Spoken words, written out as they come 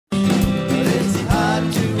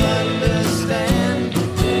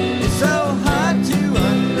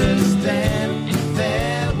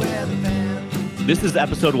This is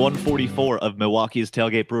episode 144 of Milwaukee's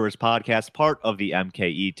Tailgate Brewers podcast, part of the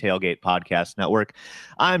MKE Tailgate Podcast Network.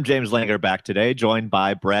 I'm James Langer, back today, joined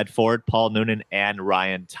by Brad Ford, Paul Noonan, and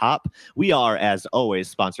Ryan Top. We are, as always,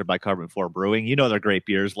 sponsored by Carbon 4 Brewing. You know their great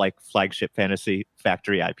beers like Flagship Fantasy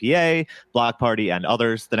Factory IPA, Block Party, and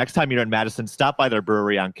others. The next time you're in Madison, stop by their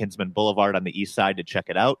brewery on Kinsman Boulevard on the east side to check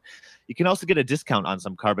it out. You can also get a discount on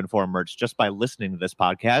some Carbon 4 merch just by listening to this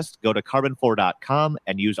podcast. Go to carbon4.com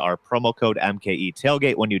and use our promo code MKE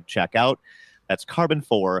Tailgate when you check out. That's Carbon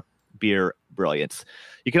 4 Beer Brilliance.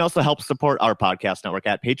 You can also help support our podcast network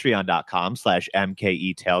at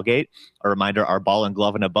patreon.com/MKE Tailgate. A reminder, our Ball and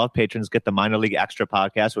Glove and above patrons get the Minor League Extra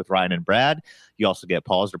podcast with Ryan and Brad. You also get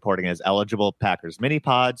Paul's reporting as eligible Packers mini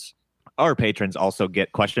pods. Our patrons also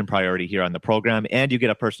get question priority here on the program, and you get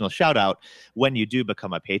a personal shout out when you do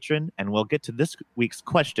become a patron. And we'll get to this week's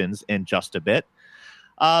questions in just a bit.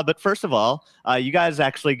 But first of all, you guys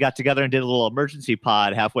actually got together and did a little emergency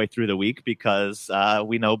pod halfway through the week because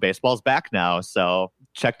we know baseball's back now. So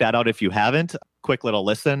check that out if you haven't. Quick little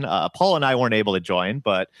listen. Paul and I weren't able to join,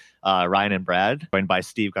 but Ryan and Brad joined by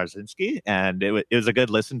Steve Garzinski, and it was a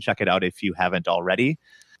good listen. Check it out if you haven't already.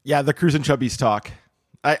 Yeah, the Cruz and Chubbies talk.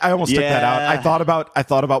 I almost took that out. I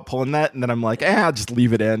thought about pulling that, and then I'm like, I'll just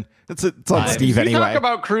leave it in. It's on Steve anyway. You talk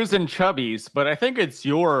about Cruz and Chubbies, but I think it's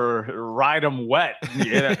your ride 'em wet.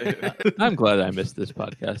 I'm glad I missed this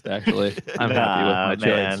podcast, actually. I'm happy with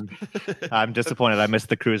my choice. I'm disappointed I missed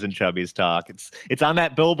the Cruz and Chubbies talk. It's on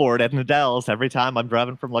that billboard at Nadell's every time I'm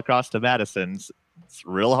driving from La Crosse to Madison. It's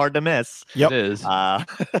real hard to miss. Yep. It is.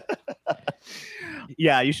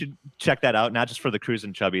 Yeah, you should check that out, not just for the Cruz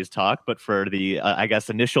and Chubbies talk, but for the, I guess,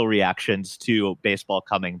 initial reactions to baseball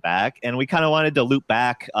coming back. And we kind of wanted to loop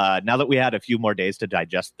back now that we had a few more days to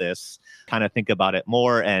digest this, kind of think about it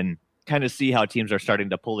more and kind of see how teams are starting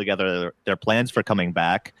to pull together their plans for coming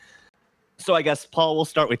back. So I guess, Paul, we'll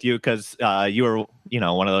start with you because you were,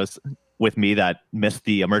 one of those with me that missed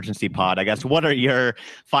the emergency pod. I guess, what are your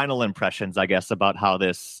final impressions, I guess, about how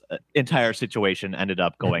this entire situation ended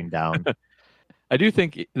up going down? I do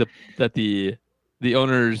think that the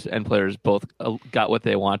owners and players both got what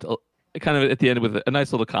they want, kind of at the end with a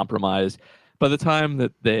nice little compromise. By the time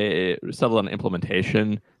that they settled on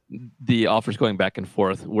implementation, the offers going back and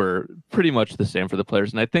forth were pretty much the same for the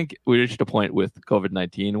players. And I think we reached a point with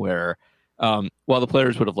COVID-19 where while the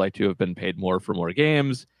players would have liked to have been paid more for more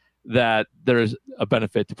games, that there is a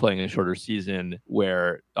benefit to playing a shorter season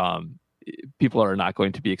where people are not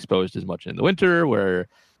going to be exposed as much in the winter, where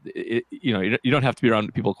you don't have to be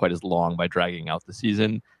around people quite as long by dragging out the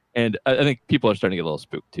season. And I think people are starting to get a little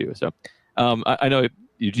spooked too. So I know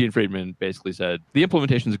Eugene Friedman basically said the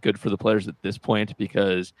implementation is good for the players at this point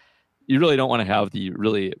because you really don't want to have the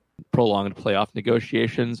really prolonged playoff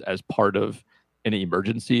negotiations as part of an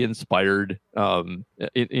emergency inspired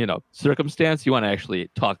circumstance. You want to actually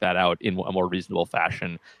talk that out in a more reasonable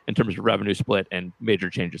fashion in terms of revenue split and major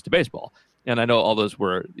changes to baseball. And I know all those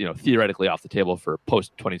were, theoretically off the table for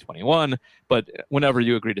post 2021, but whenever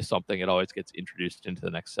you agree to something, it always gets introduced into the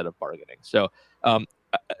next set of bargaining. So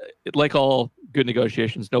like all good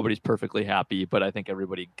negotiations, nobody's perfectly happy, but I think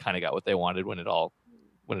everybody kind of got what they wanted when it all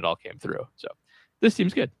came through. So this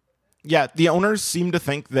seems good. Yeah, the owners seem to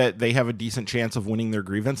think that they have a decent chance of winning their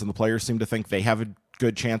grievance, and the players seem to think they have a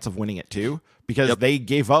good chance of winning it too, because they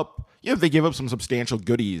gave up some substantial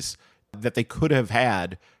goodies that they could have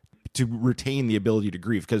had to retain the ability to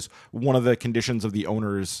grieve. Because one of the conditions of the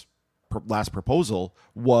owners' last proposal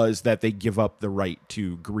was that they give up the right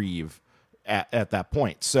to grieve at that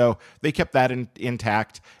point. So they kept that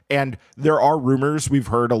intact. And there are rumors, we've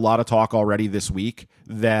heard a lot of talk already this week,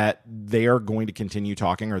 that they are going to continue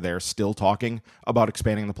talking, or they're still talking about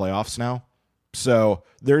expanding the playoffs now. So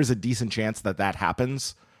there's a decent chance that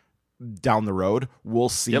happens down the road. We'll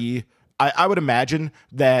see. Yep. I would imagine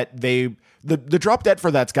that the drop dead for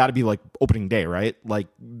that's got to be like opening day, right? Like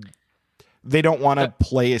they don't want to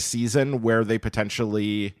play a season where they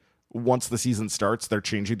potentially, once the season starts, they're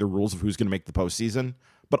changing the rules of who's going to make the postseason.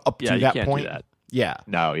 But up to that point,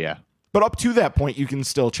 But up to that point, you can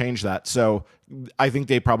still change that. So I think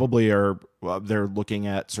they probably are. They're looking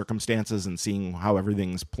at circumstances and seeing how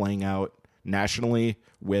everything's playing out nationally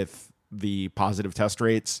with the positive test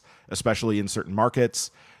rates, especially in certain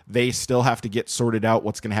markets. They still have to get sorted out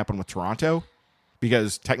what's going to happen with Toronto,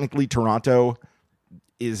 because technically Toronto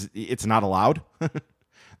it's not allowed.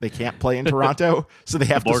 They can't play in Toronto, so they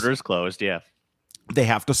have borders closed. Yeah, they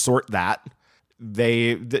have to sort that.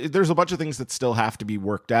 There's a bunch of things that still have to be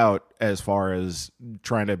worked out as far as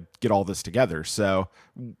trying to get all this together. So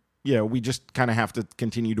we just kind of have to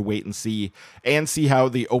continue to wait and see how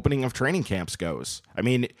the opening of training camps goes. I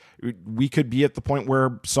mean, we could be at the point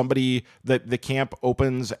where the camp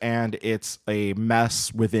opens and it's a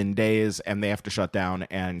mess within days and they have to shut down.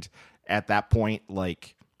 And at that point,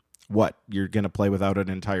 like, what, you're going to play without an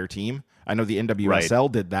entire team? I know the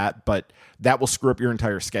NWSL did that, but that will screw up your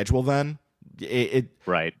entire schedule then.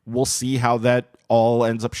 We'll see how that all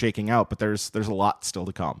ends up shaking out, but there's a lot still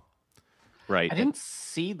to come. Right. I didn't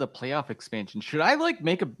see the playoff expansion. Should I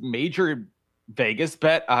make a major Vegas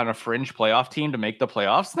bet on a fringe playoff team to make the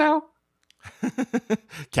playoffs now?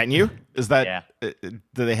 Can you? Is that do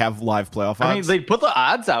they have live playoff odds? I mean, they put the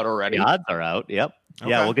odds out already. The odds are out. Yep. Okay.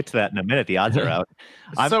 Yeah, we'll get to that in a minute. The odds are out.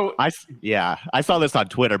 I saw this on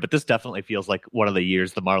Twitter, but this definitely feels like one of the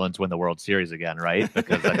years the Marlins win the World Series again, right?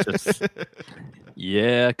 Because that's just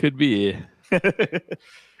yeah, could be.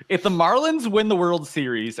 If the Marlins win the World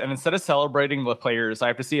Series and instead of celebrating the players, I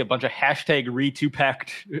have to see a bunch of hashtag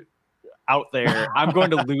 #ReTupac out there, I'm going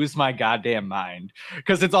to lose my goddamn mind,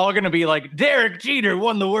 because it's all going to be like Derek Jeter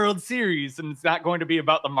won the World Series, and it's not going to be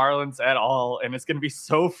about the Marlins at all, and it's going to be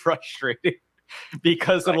so frustrating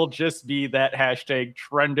because it'll just be that hashtag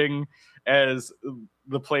trending as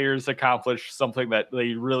the players accomplish something that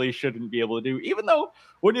they really shouldn't be able to do. Even though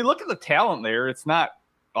when you look at the talent there, it's not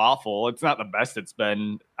awful. It's not the best it's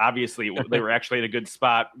been. Obviously, they were actually in a good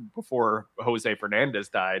spot before Jose Fernandez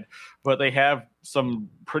died, but they have some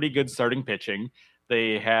pretty good starting pitching.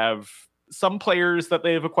 They have some players that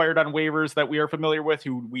they've acquired on waivers that we are familiar with,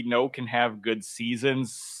 who we know can have good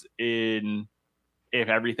seasons if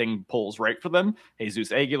everything pulls right for them.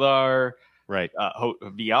 Jesus Aguilar,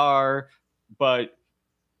 VR, but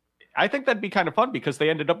I think that'd be kind of fun because they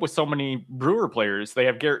ended up with so many Brewer players. They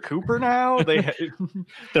have Garrett Cooper now.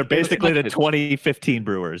 They're basically the 2015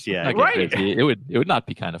 Brewers. Yeah, right. It would not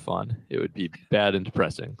be kind of fun. It would be bad and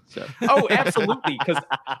depressing. So. Oh, absolutely. Because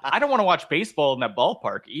I don't want to watch baseball in that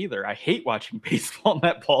ballpark either. I hate watching baseball in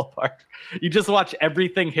that ballpark. You just watch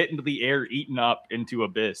everything hit into the air, eaten up into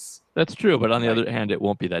abyss. That's true, but on the other hand, it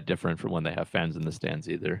won't be that different from when they have fans in the stands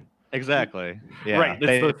either. Exactly. Yeah. Right.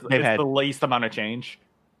 It's the least amount of change.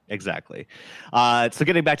 Exactly. So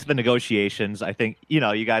getting back to the negotiations, I think,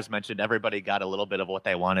 you guys mentioned everybody got a little bit of what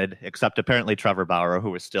they wanted, except apparently Trevor Bauer,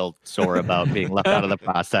 who was still sore about being left out of the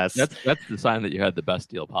process. That's the sign that you had the best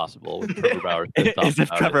deal possible when Trevor Bauer is if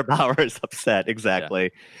Trevor Bauer is upset. Exactly.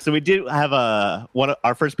 Yeah. So we do have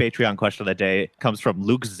our first Patreon question of the day comes from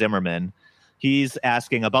Luke Zimmerman. He's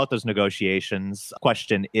asking about those negotiations.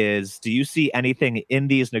 Question is, do you see anything in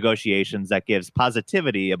these negotiations that gives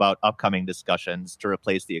positivity about upcoming discussions to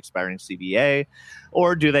replace the expiring CBA,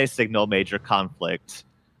 or do they signal major conflict?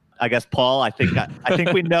 I guess, Paul, I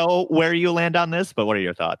think we know where you land on this, but what are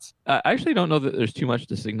your thoughts? I actually don't know that there's too much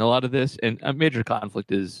to signal out of this, and a major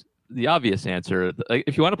conflict is the obvious answer. Like,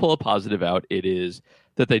 if you want to pull a positive out, it is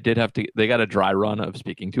that they got a dry run of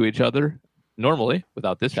speaking to each other. Normally,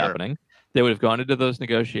 without this happening, they would have gone into those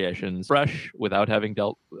negotiations fresh without having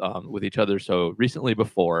dealt with each other so recently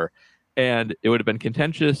before. And it would have been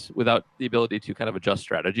contentious without the ability to kind of adjust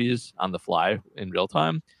strategies on the fly in real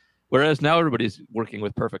time. Whereas now everybody's working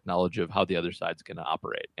with perfect knowledge of how the other side's going to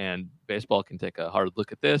operate. And baseball can take a hard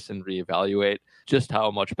look at this and reevaluate just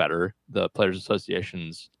how much better the Players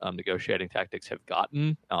Association's negotiating tactics have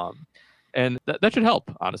gotten. And that should help,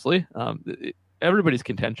 honestly. Everybody's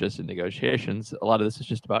contentious in negotiations. A lot of this is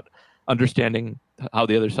just about understanding how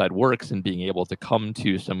the other side works and being able to come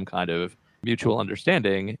to some kind of mutual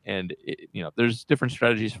understanding. And there's different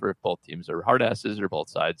strategies for if both teams are hard asses or both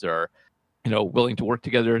sides are willing to work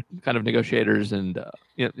together kind of negotiators. And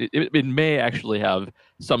it may actually have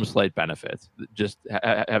some slight benefits just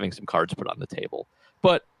having some cards put on the table.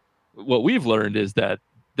 But what we've learned is that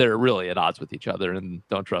they're really at odds with each other and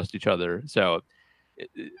don't trust each other. So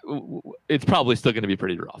it's probably still going to be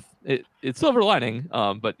pretty rough. It's silver lining,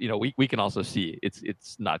 but we can also see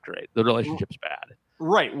it's not great. The relationship's bad.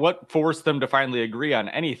 Right. What forced them to finally agree on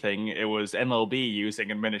anything? It was MLB using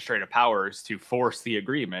administrative powers to force the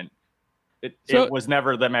agreement. It was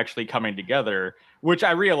never them actually coming together, which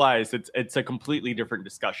I realize it's a completely different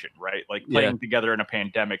discussion, right? Like playing together in a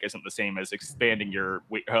pandemic isn't the same as expanding your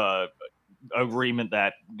agreement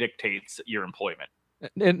that dictates your employment.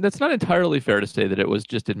 And that's not entirely fair to say that it was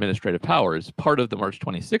just administrative powers. Part of the March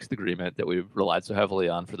 26th agreement that we've relied so heavily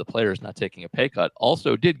on for the players not taking a pay cut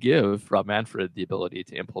also did give Rob Manfred the ability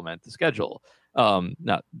to implement the schedule.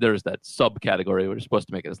 Now, there's that subcategory where we're supposed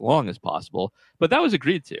to make it as long as possible, but that was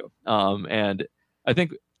agreed to. And I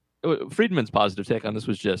think Friedman's positive take on this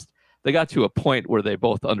was just they got to a point where they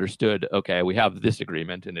both understood, okay, we have this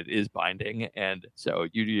agreement and it is binding. And so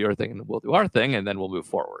you do your thing and we'll do our thing and then we'll move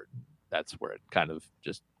forward. That's where it kind of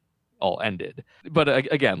just all ended. But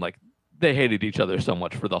again, like they hated each other so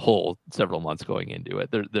much for the whole several months going into it.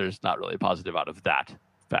 There's not really a positive out of that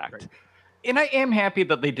fact. Right. And I am happy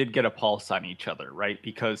that they did get a pulse on each other, right?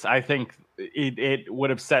 Because I think it would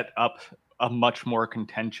have set up a much more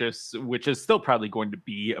contentious, which is still probably going to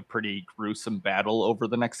be a pretty gruesome battle over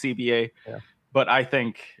the next CBA. Yeah. But I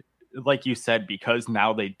think, like you said, because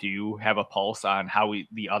now they do have a pulse on how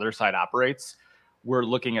the other side operates, we're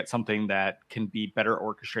looking at something that can be better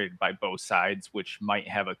orchestrated by both sides, which might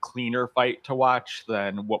have a cleaner fight to watch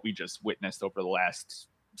than what we just witnessed over the last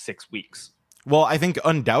 6 weeks. Well, I think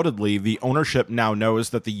undoubtedly the ownership now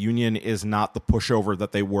knows that the union is not the pushover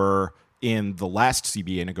that they were in the last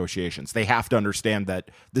CBA negotiations. They have to understand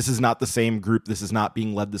that this is not the same group. This is not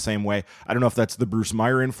being led the same way. I don't know if that's the Bruce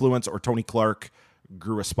Meyer influence or Tony Clark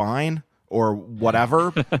grew a spine or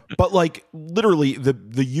whatever, but like literally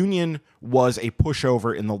the union was a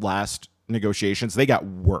pushover in the last negotiations. They got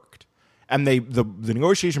worked. And the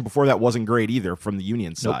negotiation before that wasn't great either from the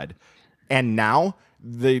union side. Nope. And now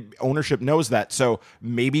the ownership knows that. So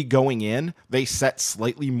maybe going in, they set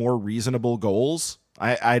slightly more reasonable goals.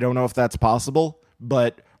 I don't know if that's possible,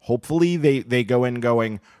 but hopefully they go in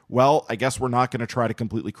going, well, I guess we're not going to try to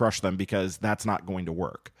completely crush them because that's not going to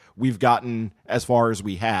work. We've gotten as far as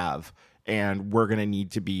we have, and we're going to need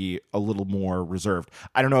to be a little more reserved.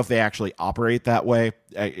 I don't know if they actually operate that way.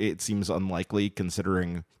 It seems unlikely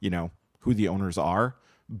considering, who the owners are,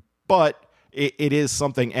 but it is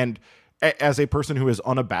something. And as a person who is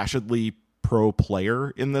unabashedly pro player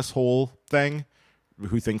in this whole thing,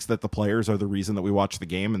 who thinks that the players are the reason that we watch the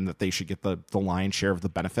game and that they should get the lion's share of the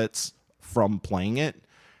benefits from playing it,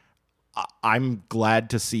 I'm glad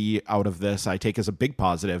to see out of this, I take as a big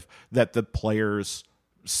positive, that the players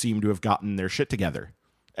seem to have gotten their shit together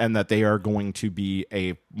and that they are going to be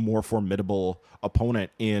a more formidable opponent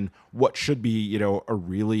in what should be, a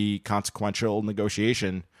really consequential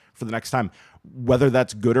negotiation for the next time. Whether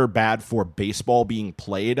that's good or bad for baseball being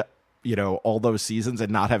played, all those seasons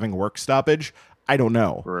and not having work stoppage, I don't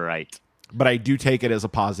know. Right. But I do take it as a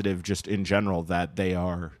positive just in general that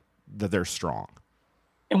they're strong.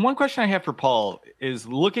 And one question I have for Paul is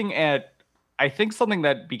looking at, I think something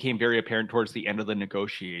that became very apparent towards the end of the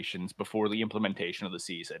negotiations before the implementation of the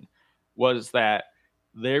season was that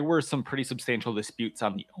there were some pretty substantial disputes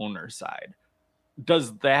on the owner's side.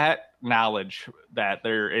 Does that knowledge that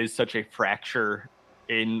there is such a fracture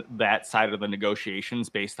in that side of the negotiations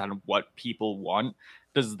based on what people want,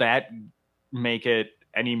 does that make it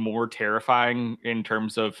any more terrifying in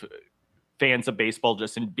terms of fans of baseball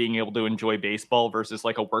just in being able to enjoy baseball versus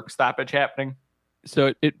like a work stoppage happening?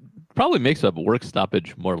 So it probably makes a work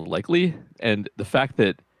stoppage more likely. And the fact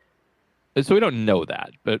that, so we don't know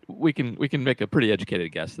that, but we can make a pretty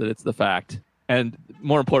educated guess that it's the fact. And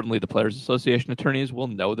more importantly, the Players Association attorneys will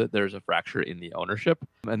know that there's a fracture in the ownership,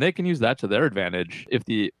 and they can use that to their advantage.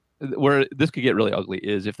 Where this could get really ugly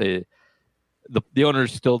is if the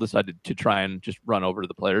owners still decided to try and just run over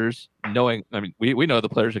the players, knowing, we know the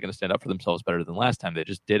players are going to stand up for themselves better than last time. They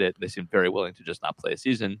just did it. They seemed very willing to just not play a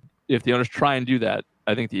season. If the owners try and do that,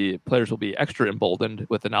 I think the players will be extra emboldened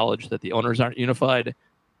with the knowledge that the owners aren't unified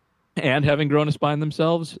and having grown a spine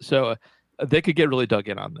themselves. So they could get really dug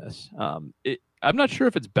in on this. I'm not sure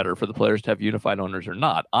if it's better for the players to have unified owners or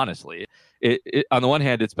not, honestly. On the one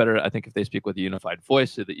hand, it's better, I think, if they speak with a unified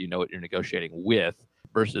voice so that you know what you're negotiating with,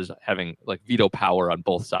 versus having like veto power on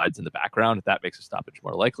both sides in the background. That makes a stoppage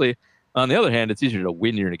more likely. On the other hand, it's easier to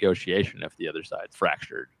win your negotiation if the other side's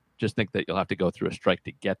fractured. Just think that you'll have to go through a strike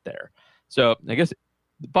to get there. So I guess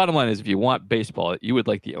the bottom line is if you want baseball, you would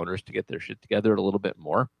like the owners to get their shit together a little bit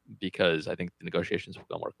more, because I think the negotiations will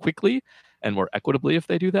go more quickly and more equitably if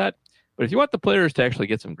they do that. But if you want the players to actually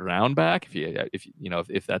get some ground back,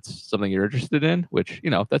 if that's something you're interested in, which,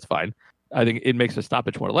 that's fine. I think it makes a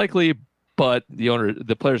stoppage more likely, but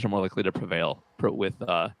the players are more likely to prevail with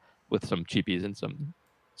some cheapies and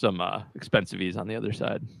some expensive-ies on the other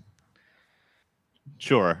side.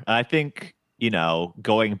 Sure. I think,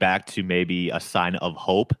 going back to maybe a sign of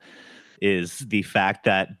hope is the fact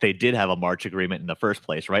that they did have a March agreement in the first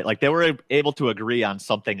place, right? Like they were able to agree on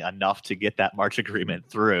something enough to get that March agreement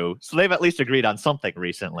through. So they've at least agreed on something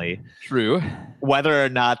recently. True. Whether or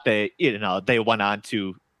not they went on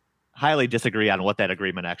to highly disagree on what that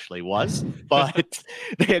agreement actually was, but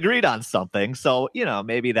they agreed on something. So,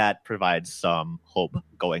 maybe that provides some hope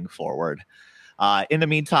going forward. In the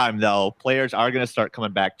meantime, though, players are going to start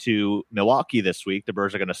coming back to Milwaukee this week. The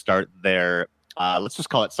Brewers are going to start their let's just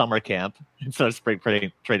call it summer camp instead of spring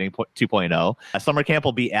training 2.0. Summer camp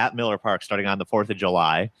will be at Miller Park starting on the 4th of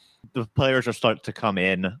July. The players are starting to come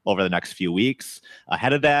in over the next few weeks.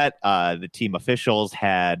 Ahead of that, the team officials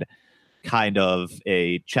had kind of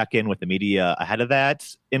a check-in with the media ahead of that,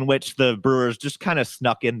 in which the Brewers just kind of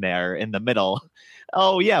snuck in there in the middle.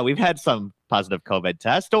 Oh, yeah, we've had some positive COVID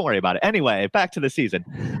tests. Don't worry about it. Anyway, back to the season.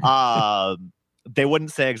 They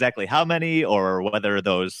wouldn't say exactly how many or whether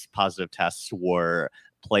those positive tests were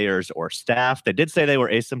players or staff. They did say they were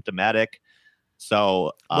asymptomatic.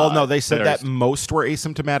 So, no, they said that most were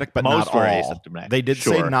asymptomatic, but most not were all. asymptomatic. They did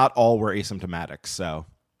say not all were asymptomatic. So,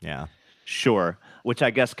 yeah. Sure. Which I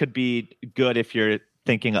guess could be good if you're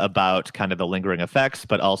thinking about kind of the lingering effects,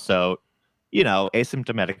 but also,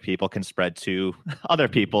 asymptomatic people can spread to other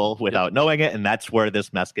people without knowing it. And that's where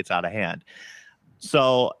this mess gets out of hand.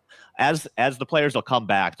 So as the players will come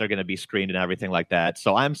back, they're going to be screened and everything like that.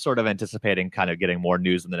 So I'm sort of anticipating kind of getting more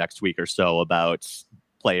news in the next week or so about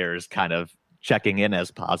players kind of checking in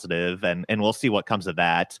as positive, and we'll see what comes of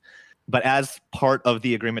that. But as part of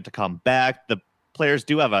the agreement to come back, the players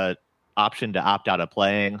do have a option to opt out of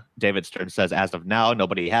playing. David Stern says as of now,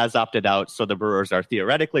 nobody has opted out. So the Brewers are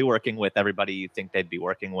theoretically working with everybody you think they'd be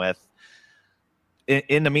working with.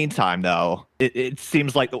 In the meantime, though, it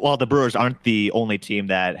seems like while the Brewers aren't the only team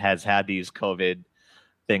that has had these COVID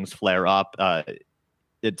things flare up,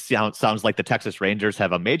 it sounds like the Texas Rangers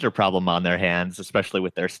have a major problem on their hands, especially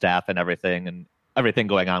with their staff and everything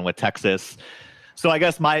going on with Texas. So I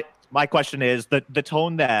guess my question is the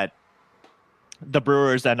tone that the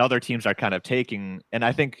Brewers and other teams are kind of taking, and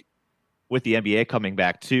I think with the NBA coming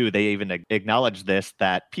back too, they even acknowledge this,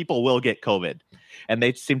 that people will get COVID, and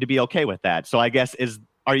they seem to be okay with that. So I guess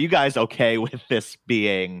are you guys okay with this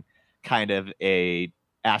being kind of a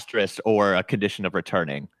asterisk or a condition of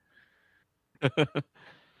returning?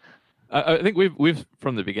 I think we've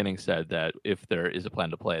from the beginning said that if there is a plan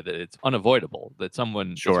to play, that it's unavoidable that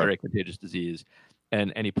someone has a very contagious disease,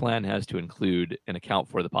 and any plan has to include and account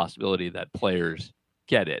for the possibility that players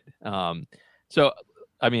get it. So,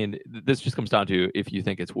 I mean, this just comes down to if you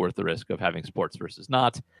think it's worth the risk of having sports versus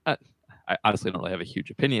not. I honestly don't really have a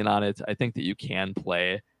huge opinion on it. I think that you can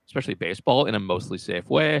play, especially baseball, in a mostly safe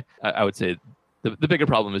way. I would say the bigger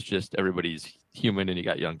problem is just everybody's human, and you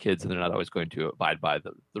got young kids, and they're not always going to abide by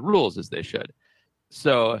the rules as they should.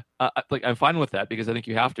 So I'm fine with that because I think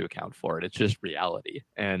you have to account for it. It's just reality.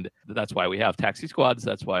 And that's why we have taxi squads.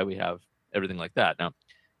 That's why we have everything like that. Now,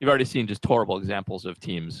 you've already seen just horrible examples of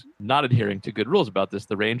teams not adhering to good rules about this.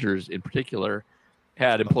 The Rangers in particular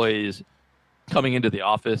had employees coming into the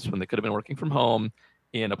office when they could have been working from home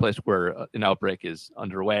in a place where an outbreak is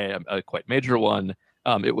underway, a quite major one.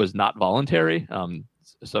 It was not voluntary.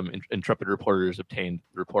 Some intrepid reporters obtained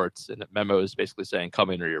reports and memos basically saying, come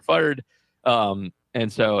in or you're fired.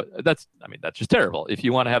 And so that's just terrible. If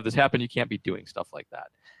you want to have this happen, you can't be doing stuff like that.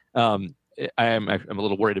 I'm a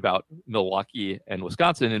little worried about Milwaukee and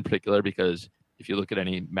Wisconsin in particular, because if you look at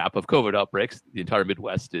any map of COVID outbreaks, the entire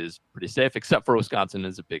Midwest is pretty safe, except for Wisconsin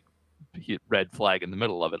is a big red flag in the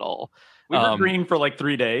middle of it all. We were green for like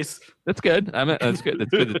 3 days. That's good. That's good.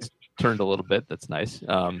 That's good. It's turned a little bit. That's nice.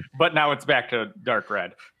 But now it's back to dark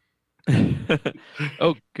red.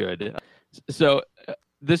 Oh, good. So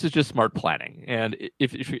this is just smart planning. And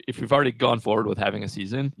if you've already gone forward with having a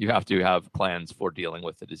season, you have to have plans for dealing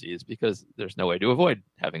with the disease, because there's no way to avoid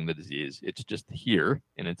having the disease. It's just here.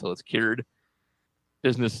 And until it's cured,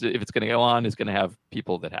 business, if it's going to go on, is going to have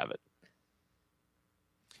people that have it.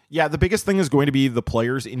 Yeah, the biggest thing is going to be the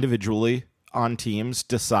players individually on teams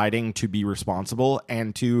deciding to be responsible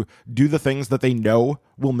and to do the things that they know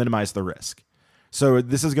will minimize the risk. So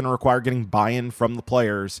this is going to require getting buy-in from the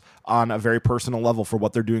players on a very personal level for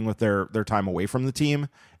what they're doing with their time away from the team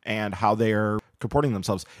and how they are comporting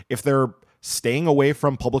themselves. If they're staying away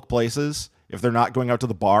from public places, if they're not going out to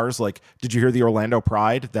the bars, like, did you hear the Orlando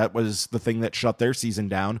Pride? That was the thing that shut their season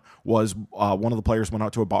down, was one of the players went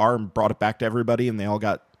out to a bar and brought it back to everybody, and they all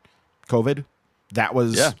got COVID. That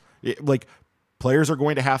was like, players are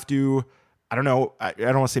going to have to, I don't want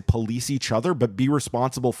to say police each other, but be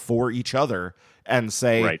responsible for each other and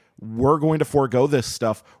say, we're going to forego this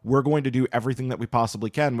stuff. We're going to do everything that we possibly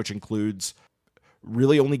can, which includes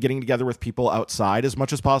really only getting together with people outside as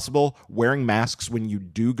much as possible, wearing masks when you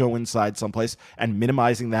do go inside someplace, and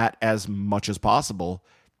minimizing that as much as possible.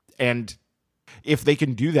 And if they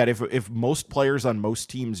can do that, if most players on most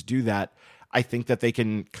teams do that, I think that they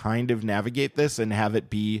can kind of navigate this and have it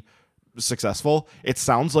be successful. It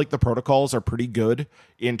sounds like the protocols are pretty good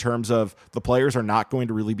in terms of the players are not going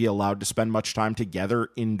to really be allowed to spend much time together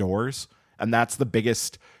indoors. And that's the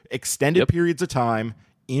biggest. Extended periods of time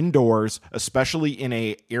indoors, especially in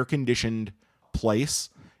a air-conditioned place,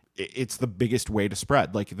 it's the biggest way to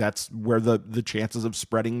spread. Like, that's where the chances of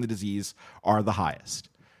spreading the disease are the highest.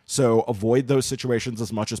 So avoid those situations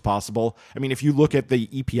as much as possible. I mean, if you look at the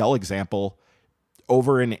EPL example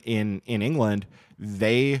over in England,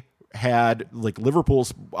 they had, like,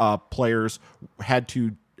 Liverpool's players had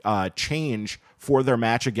to change for their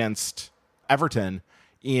match against Everton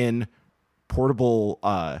in portable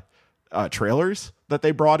trailers that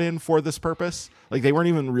they brought in for this purpose. Like, they weren't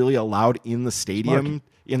even really allowed in the stadium,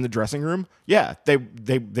 in the dressing room. Yeah,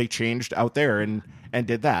 they changed out there and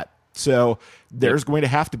did that. So there's going to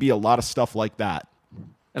have to be a lot of stuff like that.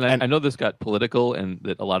 And I know this got political, and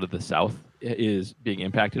that a lot of the South is being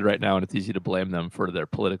impacted right now, and it's easy to blame them for their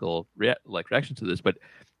political reaction to this. But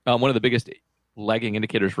one of the biggest lagging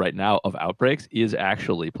indicators right now of outbreaks is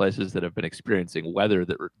actually places that have been experiencing weather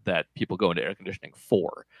that people go into air conditioning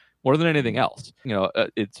for more than anything else.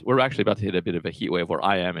 We're actually about to hit a bit of a heat wave where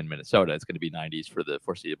I am in Minnesota. It's going to be 90s for the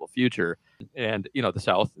foreseeable future. And, the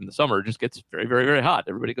South in the summer just gets very, very, very hot.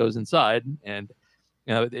 Everybody goes inside, and,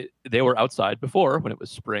 they were outside before when it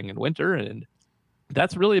was spring and winter. And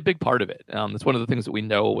that's really a big part of it. It's one of the things that we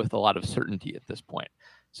know with a lot of certainty at this point.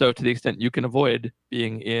 So to the extent you can avoid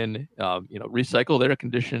being in, recycled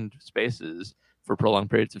air-conditioned spaces for prolonged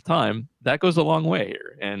periods of time, that goes a long way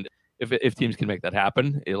here. And if teams can make that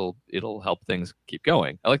happen, it'll help things keep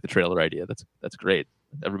going. I like the trailer idea. That's great.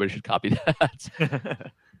 Everybody should copy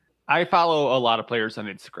that. I follow a lot of players on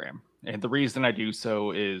Instagram, and the reason I do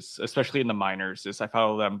so is, especially in the minors, is I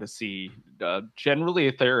follow them to see generally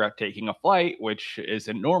if they're taking a flight, which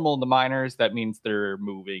isn't normal in the minors. That means they're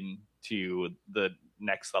moving to the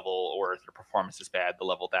next level, or if their performance is bad, the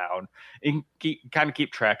level down, and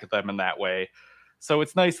keep track of them in that way. So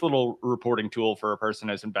it's a nice little reporting tool for a person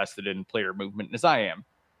as invested in player movement as I am.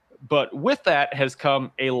 But with that has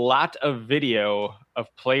come a lot of video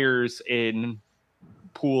of players in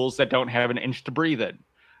pools that don't have an inch to breathe in,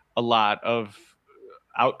 a lot of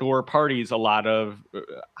outdoor parties, a lot of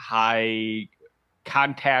high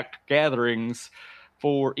contact gatherings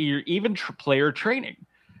for even player training.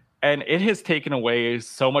 And it has taken away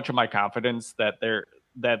so much of my confidence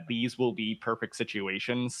that these will be perfect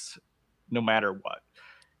situations no matter what.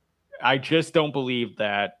 I just don't believe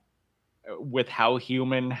that with how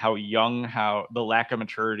human, how young, how the lack of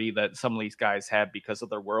maturity that some of these guys have because of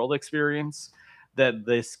their world experience, that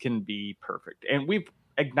this can be perfect. And we've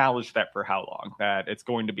acknowledged that for how long, that it's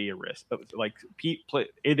going to be a risk. Like,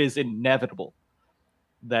 it is inevitable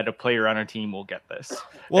that a player on a team will get this.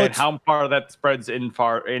 Well, and how far that spreads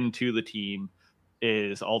into the team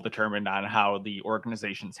is all determined on how the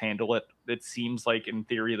organizations handle it. It seems like in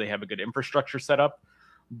theory they have a good infrastructure set up,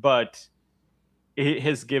 but it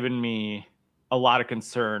has given me a lot of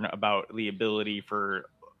concern about the ability for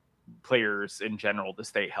players in general to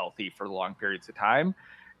stay healthy for long periods of time.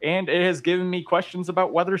 And it has given me questions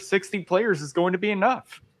about whether 60 players is going to be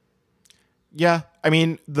enough. Yeah. I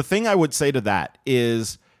mean, the thing I would say to that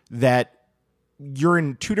is that you're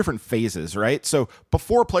in two different phases, right? So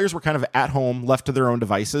before, players were kind of at home, left to their own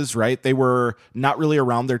devices, right? They were not really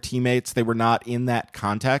around their teammates. They were not in that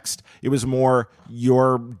context. It was more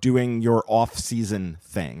you're doing your off-season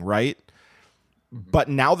thing, right? Mm-hmm. But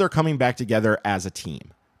now they're coming back together as a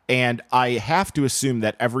team. And I have to assume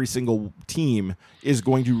that every single team is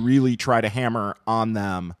going to really try to hammer on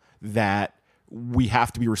them that we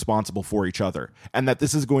have to be responsible for each other, and that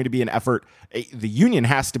this is going to be an effort. The union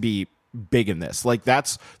has to be big in this. Like,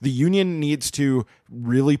 the union needs to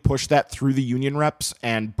really push that through the union reps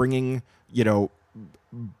and bringing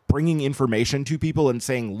information to people and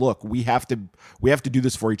saying, look, we have to do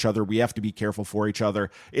this for each other. We have to be careful for each other.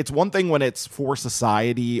 It's one thing when it's for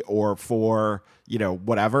society or for,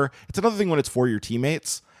 whatever. It's another thing when it's for your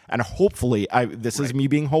teammates. And hopefully, this is me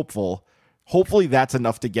being hopeful. Hopefully that's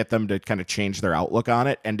enough to get them to kind of change their outlook on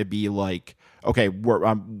it and to be like, okay,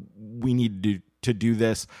 we need to do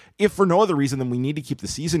this. If for no other reason than we need to keep the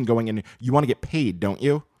season going, and you want to get paid, don't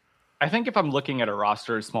you? I think if I'm looking at a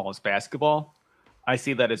roster as small as basketball, I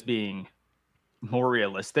see that as being more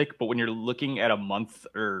realistic. But when you're looking at a month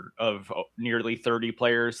of nearly 30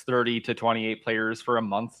 players, 30 to 28 players for a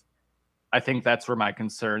month, I think that's where my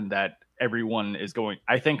concern that everyone is going.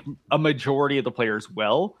 I think a majority of the players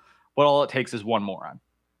will, but all it takes is one moron.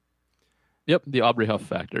 Yep, the Aubrey Huff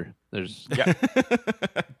factor. Yeah.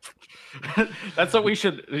 That's what we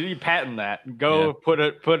should patent that. Go put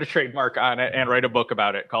a trademark on it and write a book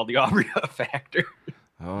about it called the Aubrey Huff factor.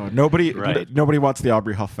 Oh, nobody wants the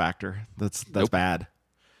Aubrey Huff factor. That's bad.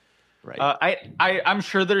 Right. I'm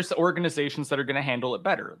sure there's organizations that are going to handle it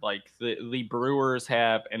better. Like the Brewers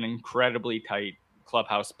have an incredibly tight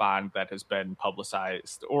clubhouse bond that has been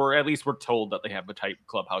publicized, or at least we're told that they have a tight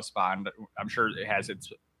clubhouse bond. I'm sure it has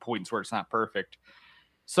its points where it's not perfect.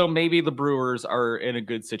 So maybe the Brewers are in a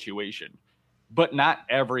good situation, but not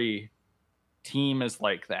every team is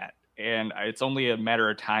like that. And it's only a matter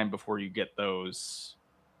of time before you get those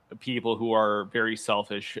people who are very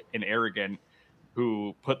selfish and arrogant,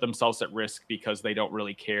 who put themselves at risk because they don't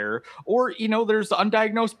really care. Or, there's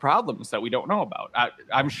undiagnosed problems that we don't know about.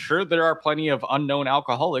 I'm sure there are plenty of unknown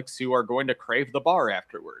alcoholics who are going to crave the bar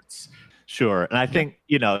afterwards. Sure. And I think,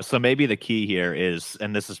 so maybe the key here is,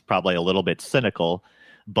 and this is probably a little bit cynical,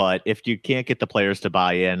 but if you can't get the players to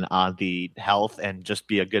buy in on the health and just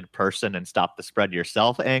be a good person and stop the spread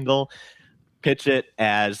yourself angle, pitch it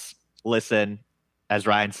as, listen, as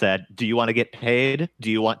Ryan said, do you want to get paid? Do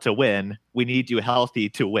you want to win? We need you healthy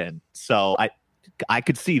to win. So I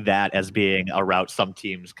could see that as being a route some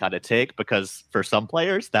teams kind of take, because for some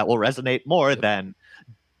players that will resonate more than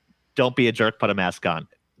don't be a jerk, put a mask on.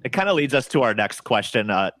 It kind of leads us to our next question.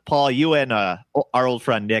 Paul, you and our old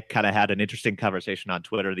friend Nick kind of had an interesting conversation on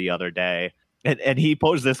Twitter the other day. And he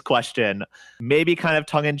posed this question, maybe kind of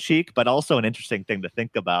tongue-in-cheek, but also an interesting thing to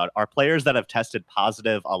think about. Are players that have tested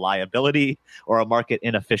positive a liability or a market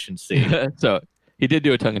inefficiency? So he did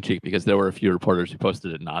do a tongue-in-cheek because there were a few reporters who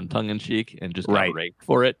posted it non-tongue-in-cheek and just got raked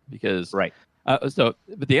for it. Because right. But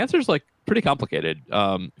the answer is pretty complicated.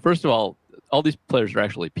 First of all these players are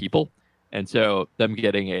actually people. And so them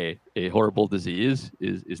getting a horrible disease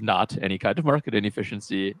is not any kind of market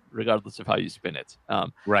inefficiency, regardless of how you spin it.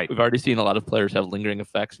 Right. We've already seen a lot of players have lingering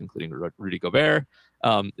effects, including Rudy Gobert.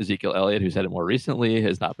 Ezekiel Elliott, who's had it more recently,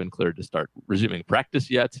 has not been cleared to start resuming practice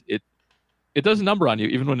yet. It does a number on you,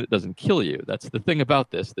 even when it doesn't kill you. That's the thing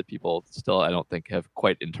about this that people still, I don't think, have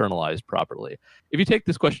quite internalized properly. If you take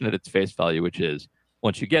this question at its face value, which is,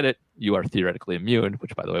 once you get it, you are theoretically immune,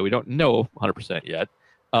 which, by the way, we don't know 100% yet.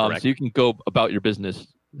 So you can go about your business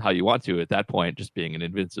how you want to at that point, just being an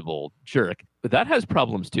invincible jerk. But that has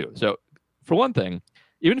problems too. So for one thing,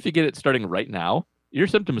 even if you get it starting right now, your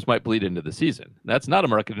symptoms might bleed into the season. That's not a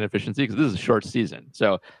market inefficiency because this is a short season.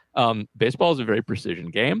 So baseball is a very precision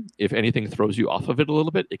game. If anything throws you off of it a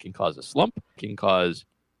little bit, it can cause a slump. It can cause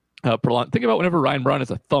prolonged. Think about whenever Ryan Braun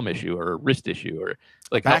has a thumb issue or a wrist issue or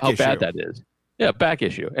how bad that is. Yeah, back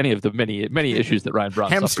issue. Any of the many issues that Ryan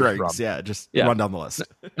Braun hamstrings. From. Run down the list.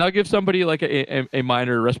 Now give somebody like a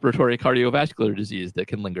minor respiratory cardiovascular disease that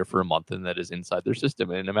can linger for a month and that is inside their system.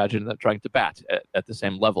 And imagine them trying to bat at the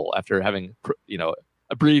same level after having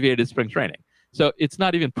abbreviated spring training. So it's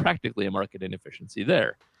not even practically a market inefficiency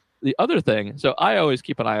there. The other thing, so I always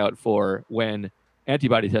keep an eye out for when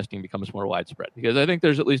antibody testing becomes more widespread, because I think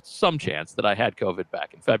there's at least some chance that I had COVID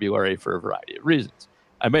back in February for a variety of reasons.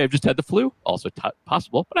 I may have just had the flu, also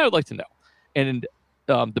possible, but I would like to know. And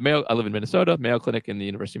I live in Minnesota, Mayo Clinic and the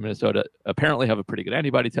University of Minnesota apparently have a pretty good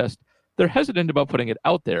antibody test. They're hesitant about putting it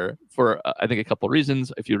out there for, I think, a couple of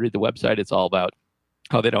reasons. If you read the website, it's all about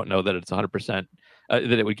how they don't know that it's 100%, that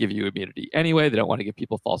it would give you immunity anyway. They don't want to give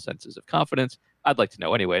people false senses of confidence. I'd like to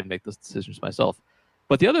know anyway and make those decisions myself.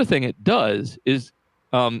 But the other thing it does is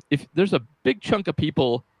if there's a big chunk of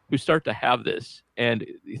people who start to have this and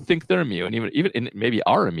think they're immune, even maybe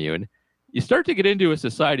are immune, you start to get into a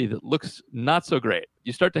society that looks not so great.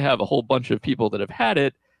 You start to have a whole bunch of people that have had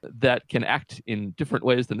it that can act in different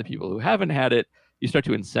ways than the people who haven't had it. You start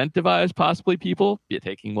to incentivize possibly people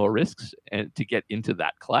taking more risks and to get into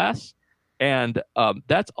that class. And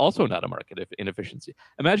that's also not a market inefficiency.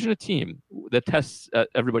 Imagine a team that tests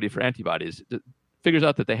everybody for antibodies, figures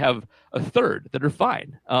out that they have a third that are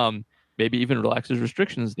fine. Maybe even relaxes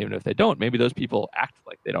restrictions, even if they don't. Maybe those people act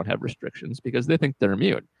like they don't have restrictions because they think they're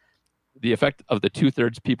immune. The effect of the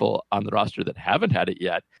 2/3 people on the roster that haven't had it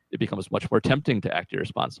yet, it becomes much more tempting to act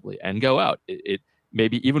irresponsibly and go out. It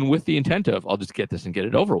maybe even with the intent of, I'll just get this and get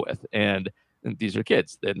it over with. And these are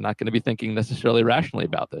kids. They're not going to be thinking necessarily rationally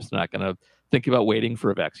about this. They're not going to think about waiting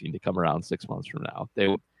for a vaccine to come around 6 months from now.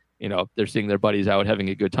 They're seeing their buddies out having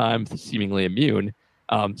a good time, seemingly immune.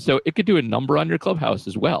 So it could do a number on your clubhouse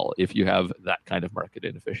as well if you have that kind of market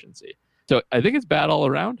inefficiency. So I think it's bad all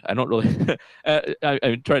around. I don't really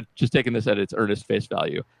I'm trying just taking this at its earnest face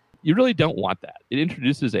value. You really don't want that. It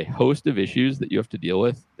introduces a host of issues that you have to deal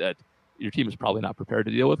with that your team is probably not prepared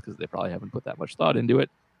to deal with because they probably haven't put that much thought into it,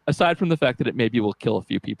 aside from the fact that it maybe will kill a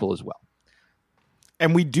few people as well.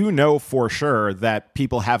 And we do know for sure that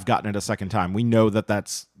people have gotten it a second time. We know that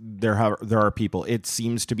there are people. It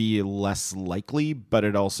seems to be less likely, but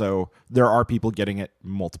there are people getting it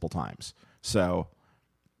multiple times. So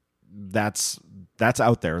that's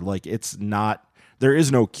out there. Like, it's not, there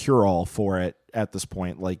is no cure all for it at this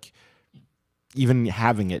point. Like, even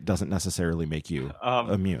having it doesn't necessarily make you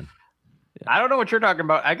immune. I don't know what you're talking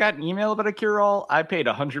about. I got an email about a cure-all. I paid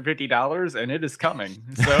 $150, and it is coming.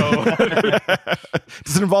 So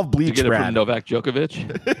does it involve bleach? Did you get it Brad? from Novak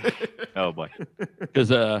Djokovic? Oh boy.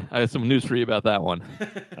 Because I have some news for you about that one.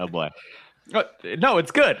 Oh boy. no,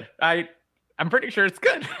 it's good. I'm pretty sure it's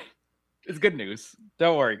good. It's good news.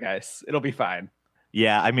 Don't worry, guys. It'll be fine.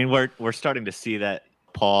 Yeah, I mean we're starting to see that.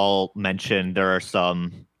 Paul mentioned there are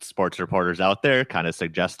some sports reporters out there kind of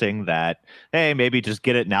suggesting that, hey, maybe just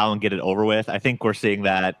get it now and get it over with. I think we're seeing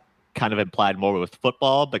that kind of implied more with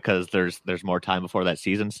football because there's more time before that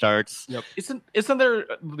season starts. Yep. Isn't there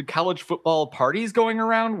the college football parties going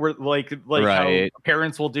around where like right. how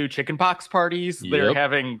parents will do chickenpox parties? Yep. They're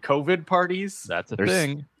having COVID parties. That's a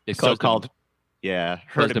thing. It's so-called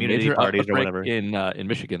herd immunity parties or whatever in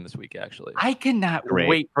Michigan this week. Actually, I cannot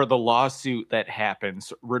wait for the lawsuit that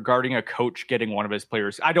happens regarding a coach getting one of his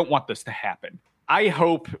players. I don't want this to happen. I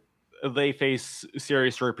hope they face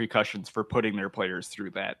serious repercussions for putting their players through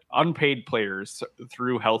that. Unpaid players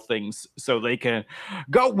through health things so they can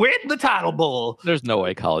go win the title bowl. There's no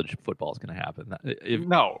way college football is going to happen.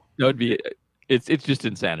 No, that would be. It's just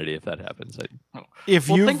insanity if that happens. If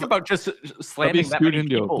you think about just slamming that many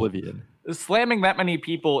people, oblivion. Slamming that many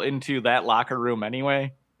people into that locker room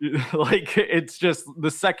anyway, like it's just the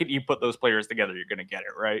second you put those players together, you're going to get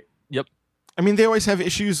it right. Yep. I mean, they always have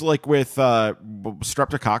issues like with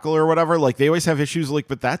streptococcal or whatever. Like they always have issues like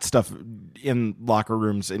with that stuff in locker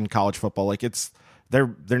rooms in college football. Like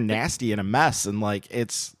they're nasty and a mess, and like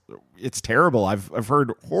it's terrible. I've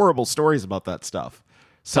heard horrible stories about that stuff.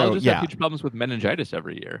 So just have huge problems with meningitis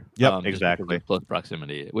every year. Yep, exactly. Close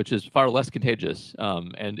proximity, which is far less contagious,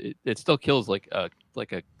 and it still kills like a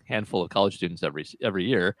handful of college students every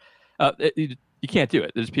year. You can't do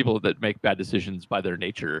it. There's people that make bad decisions by their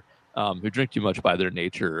nature, who drink too much by their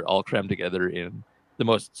nature, all crammed together in the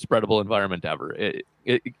most spreadable environment ever.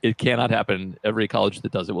 It cannot happen. Every college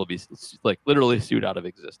that does it will be like literally sued out of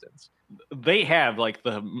existence. They have like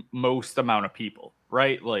the most amount of people,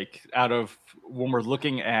 right? Like out of when we're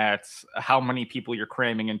looking at how many people you're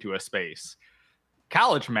cramming into a space,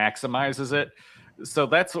 college maximizes it. So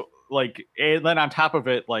that's like, and then on top of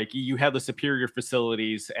it, like you have the superior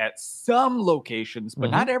facilities at some locations, but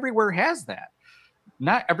not everywhere has that.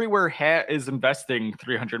 Not everywhere is investing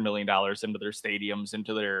 $300 million into their stadiums,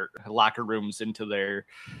 into their locker rooms, into their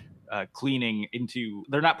cleaning.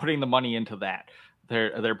 They're not putting the money into that.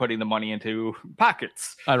 They're putting the money into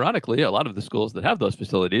pockets. Ironically, a lot of the schools that have those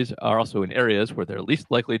facilities are also in areas where they're least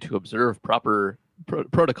likely to observe proper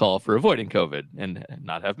protocol for avoiding COVID and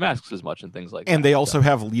not have masks as much and things like that. And they also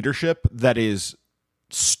have leadership that is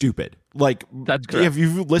stupid. Like, that's correct. If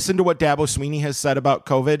you've listened to what Dabo Swinney has said about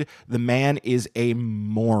COVID, the man is a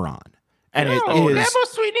moron. And Dabo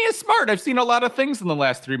Swinney is smart. I've seen a lot of things in the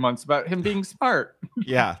last 3 months about him being smart.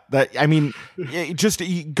 Yeah, just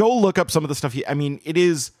go look up some of the stuff. It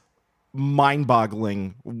is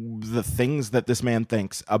mind-boggling the things that this man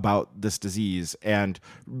thinks about this disease, and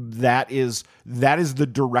that is the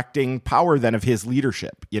directing power then of his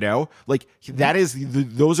leadership. That is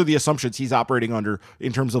those are the assumptions he's operating under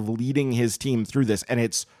in terms of leading his team through this, and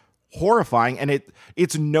it's horrifying. And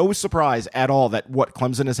it's no surprise at all that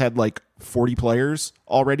Clemson has had like 40 players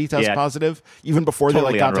already test positive even before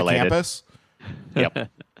totally they got unrelated. to campus. Yep.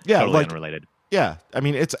 Yeah, totally unrelated. Yeah,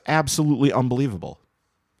 it's absolutely unbelievable.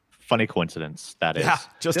 Funny coincidence that is. Yeah,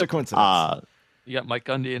 just a coincidence. You got Mike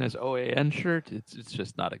Gundy in his OAN shirt. It's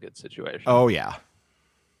just not a good situation. Oh yeah.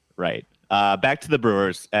 Right. Back to the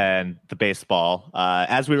Brewers and the baseball.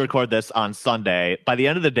 As we record this on Sunday, by the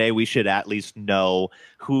end of the day, we should at least know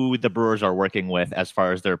who the Brewers are working with as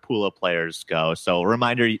far as their pool of players go. So,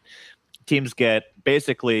 reminder, teams get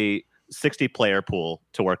basically 60-player pool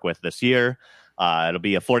to work with this year. It'll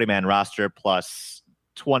be a 40-man roster plus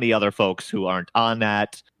 20 other folks who aren't on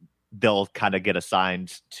that. They'll kind of get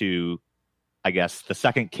assigned to, I guess, the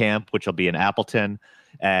second camp, which will be in Appleton.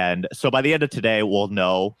 And so by the end of today, we'll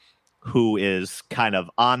know who is kind of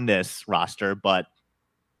on this roster. But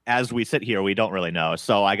as we sit here, we don't really know.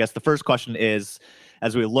 So I guess the first question is,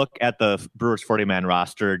 as we look at the Brewers 40-man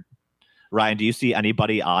roster, Ryan, do you see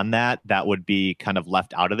anybody on that would be kind of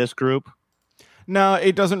left out of this group? No,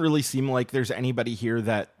 it doesn't really seem like there's anybody here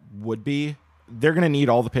that would be. They're going to need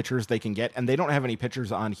all the pitchers they can get, and they don't have any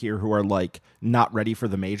pitchers on here who are like not ready for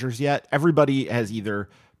the majors yet. Everybody has either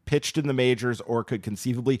pitched in the majors or could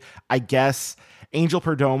conceivably. I guess Angel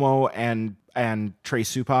Perdomo and Trey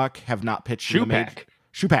Supak have not pitched in the majors.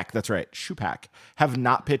 Shupak, that's right. Shupak have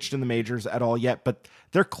not pitched in the majors at all yet, but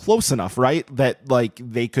they're close enough, right? That like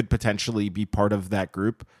they could potentially be part of that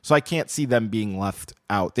group. So I can't see them being left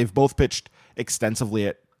out. They've both pitched extensively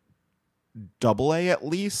at AA at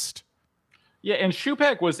least. Yeah, and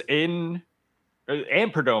Shupak was in,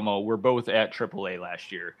 and Perdomo were both at AAA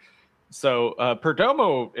last year. So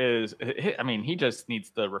Perdomo is, I mean, he just needs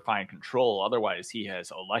the refined control. Otherwise, he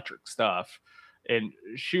has electric stuff. And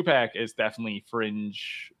Shupak is definitely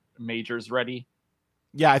fringe majors ready.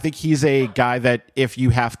 Yeah, I think he's a guy that if you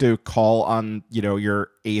have to call on, your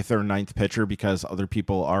 8th or 9th pitcher because other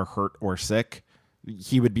people are hurt or sick,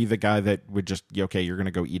 he would be the guy that would just, okay, you're going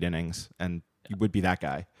to go eat innings, and he would be that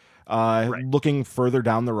guy. Right. Looking further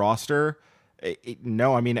down the roster,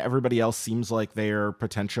 no, I mean, everybody else seems like they're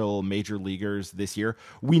potential major leaguers this year.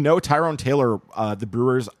 We know Tyrone Taylor, the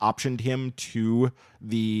Brewers optioned him to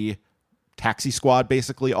the taxi squad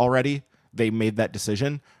basically already. They made that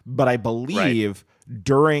decision. But I believe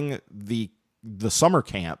during the summer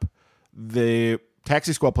camp, the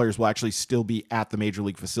taxi squad players will actually still be at the major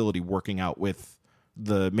league facility working out with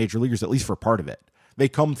the major leaguers, at least for part of it. They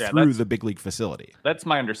come through the big league facility. That's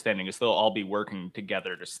my understanding, is they'll all be working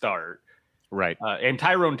together to start. Right. And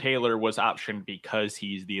Tyrone Taylor was optioned because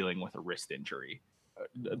he's dealing with a wrist injury.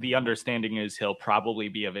 The understanding is he'll probably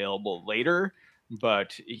be available later,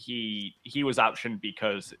 but he was optioned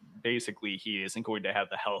because basically he isn't going to have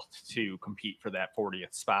the health to compete for that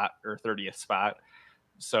 40th spot or 30th spot.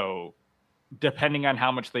 So depending on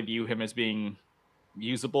how much they view him as being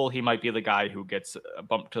usable, he might be the guy who gets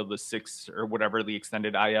bumped to the 6 or whatever the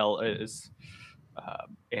extended IL is.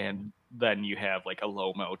 And then you have like a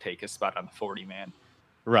Lomo take his spot on the 40-man.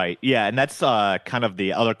 Right. Yeah. And that's kind of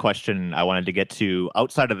the other question I wanted to get to.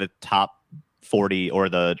 Outside of the top 40 or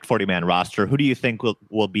the 40-man roster, who do you think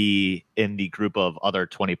will be in the group of other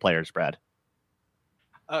 20 players, Brad?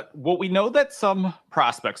 Well, we know that some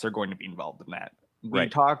prospects are going to be involved in that. We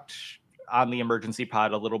talked on the emergency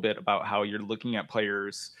pod a little bit about how you're looking at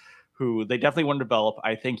players who they definitely want to develop.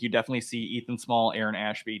 I think you definitely see Ethan Small, Aaron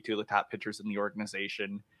Ashby, two of the top pitchers in the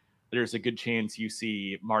organization. There's a good chance you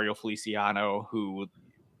see Mario Feliciano, who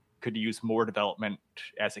could use more development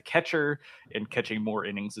as a catcher, and catching more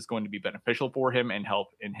innings is going to be beneficial for him and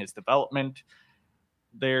help in his development.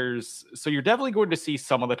 So you're definitely going to see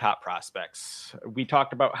some of the top prospects. We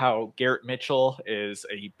talked about how Garrett Mitchell is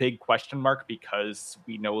a big question mark because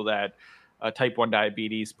we know that type 1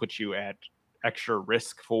 diabetes puts you at extra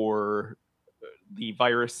risk for the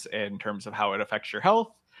virus in terms of how it affects your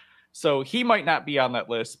health. So he might not be on that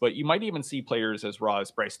list, but you might even see players as raw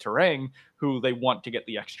as Bryce Terang, who they want to get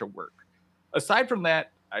the extra work. Aside from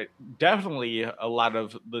that, definitely a lot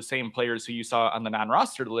of the same players who you saw on the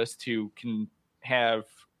non-roster list who can have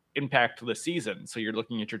impact this season. So you're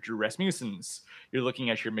looking at your Drew Rasmussens, you're looking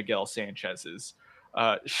at your Miguel Sanchez's,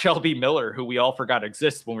 Shelby Miller, who we all forgot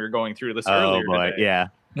exists when we were going through this earlier today.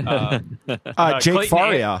 Yeah. Jake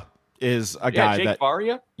Faria is a guy Jake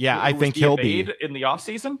Faria. Yeah, I think he'll be in the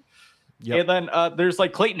offseason. Yep. And then there's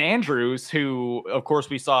like Clayton Andrews, who, of course,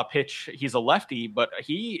 we saw pitch. He's a lefty, but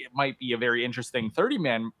he might be a very interesting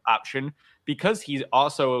 30-man option because he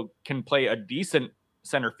also can play a decent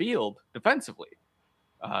center field defensively.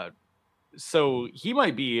 So he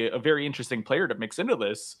might be a very interesting player to mix into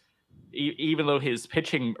this, even though his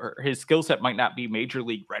pitching or his skill set might not be major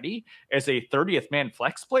league ready. As a 30th man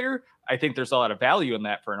flex player, I think there's a lot of value in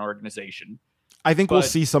that for an organization. I think we'll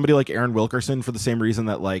see somebody like Aaron Wilkerson for the same reason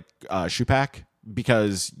that like Shupak,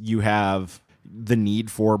 because you have the need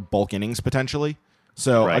for bulk innings potentially.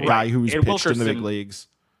 So a guy who's pitched in the big leagues.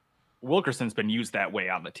 Wilkerson's been used that way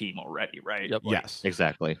on the team already, right? Yep. Yes,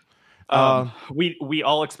 exactly. We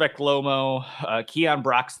all expect Lomo. Keon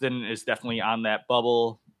Broxton is definitely on that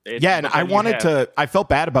bubble. And I felt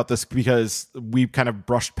bad about this because we kind of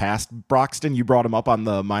brushed past Broxton. You brought him up on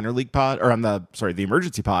the minor league pod, or on the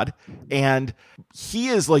emergency pod. And he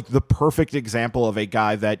is like the perfect example of a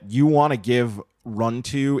guy that you want to give run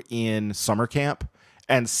to in summer camp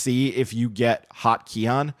and see if you get hot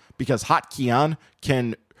Keon, because hot Keon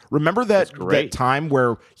can remember that time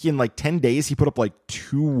where he in like 10 days, he put up like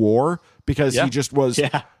 2 WAR because he just was,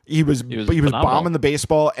 he was bombing the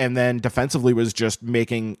baseball and then defensively was just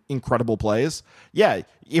making incredible plays. Yeah.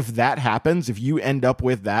 If that happens, if you end up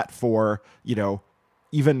with that for,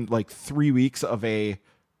 even like 3 weeks of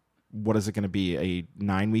what is it going to be? A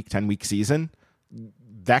 9-week, 10-week season,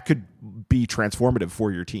 that could be transformative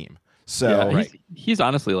for your team. So he's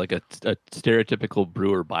honestly like a stereotypical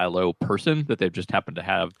Brewer buy low person that they've just happened to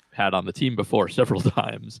have had on the team before several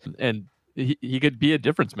times. And he could be a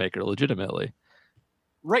difference maker legitimately.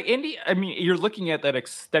 Right, Andy. I mean, you're looking at that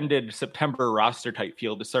extended September roster type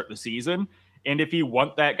field to start the season. And if you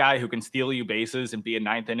want that guy who can steal you bases and be a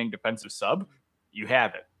ninth inning defensive sub, you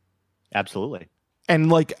have it. Absolutely.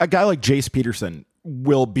 And like a guy like Jace Peterson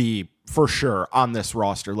will be for sure on this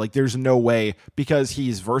roster. Like there's no way, because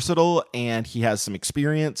he's versatile and he has some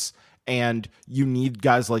experience, and you need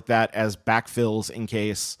guys like that as backfills in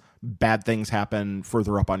case bad things happen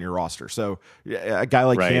further up on your roster. So a guy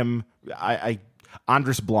like him,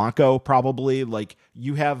 Andres Blanco, probably, like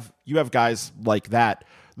you have guys like that.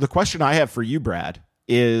 The question I have for you, Brad,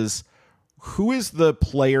 is who is the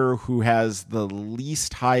player who has the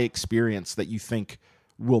least high experience that you think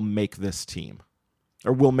will make this team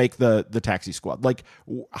or will make the taxi squad? Like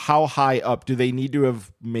how high up do they need to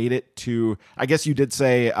have made it to? I guess you did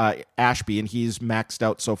say Ashby, and he's maxed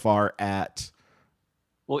out so far at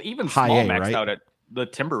even high Small A, maxed right? out at the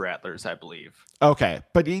Timber Rattlers, I believe. Okay,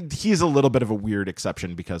 but he's a little bit of a weird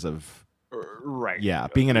exception because of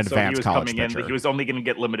being an advanced college pitcher. He was only going to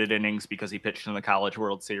get limited innings because he pitched in the College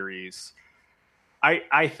World Series.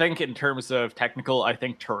 I think in terms of technical, I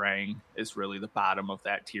think Turang is really the bottom of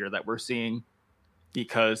that tier that we're seeing,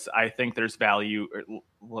 because I think there's value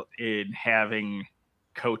in having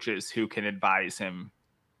coaches who can advise him,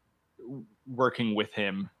 working with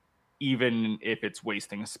him, even if it's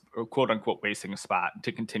quote unquote wasting a spot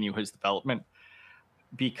to continue his development,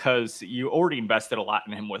 because you already invested a lot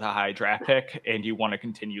in him with a high draft pick and you want to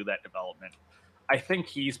continue that development. I think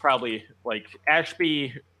he's probably like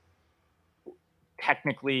Ashby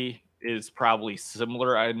technically is probably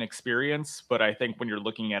similar in experience, but I think when you're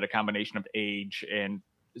looking at a combination of age and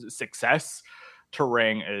success,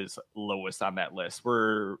 Turang is lowest on that list.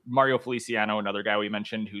 Where Mario Feliciano, another guy we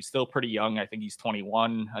mentioned, who's still pretty young. I think he's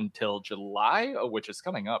 21 until July, which is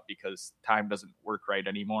coming up because time doesn't work right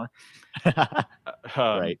anymore.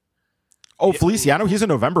 Right. Oh, Feliciano, he's a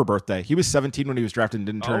November birthday. He was 17 when he was drafted and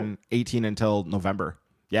didn't turn 18 until November.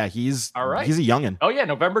 Yeah, he's all right. He's a youngin'. Oh, yeah,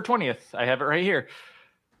 November 20th. I have it right here.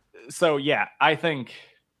 So, yeah, I think,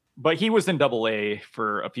 but he was in Double-A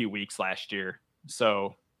for a few weeks last year.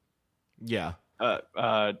 So, yeah.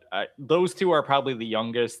 Those two are probably the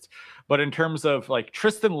youngest, but in terms of like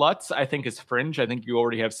Tristan Lutz, I think is fringe. I think you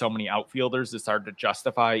already have so many outfielders, it's hard to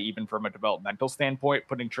justify, even from a developmental standpoint,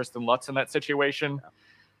 putting Tristan Lutz in that situation. Yeah.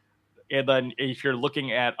 And then if you're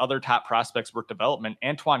looking at other top prospects worth development,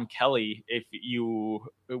 Antoine Kelly,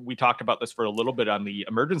 we talked about this for a little bit on the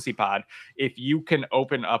emergency pod. If you can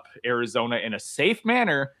open up Arizona in a safe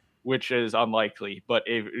manner, which is unlikely, but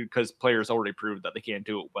because players already proved that they can't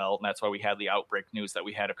do it well, and that's why we had the outbreak news that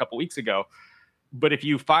we had a couple weeks ago. But if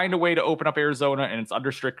you find a way to open up Arizona and it's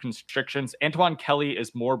under strict constrictions, Antoine Kelly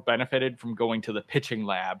is more benefited from going to the pitching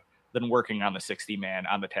lab than working on the 60-man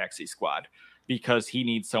on the taxi squad, because he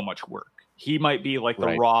needs so much work. He might be like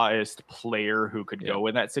the rawest player who could go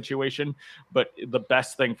in that situation, but the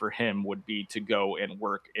best thing for him would be to go and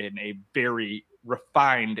work in a very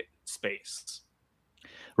refined space.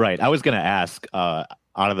 Right. I was going to ask, out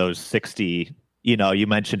of those 60, you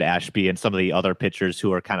mentioned Ashby and some of the other pitchers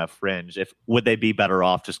who are kind of fringe. Would they be better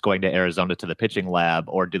off just going to Arizona to the pitching lab,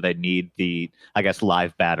 or do they need the, I guess,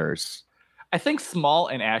 live batters? I think Small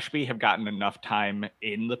and Ashby have gotten enough time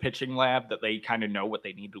in the pitching lab that they kind of know what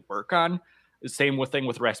they need to work on. The same thing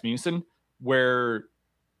with Rasmussen, where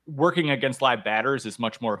working against live batters is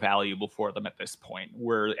much more valuable for them at this point.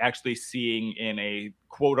 We're actually seeing in a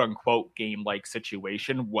quote unquote game like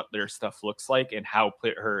situation what their stuff looks like and how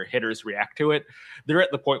her hitters react to it. They're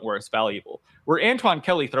at the point where it's valuable. Where Antoine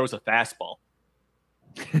Kelly throws a fastball.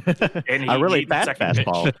 And a really fast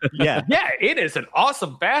fastball. Yeah, it is an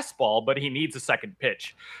awesome fastball, but he needs a second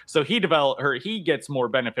pitch. So he gets more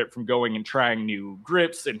benefit from going and trying new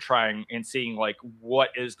grips and trying and seeing like what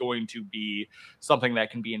is going to be something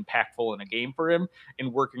that can be impactful in a game for him,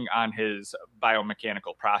 and working on his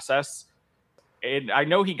biomechanical process. And I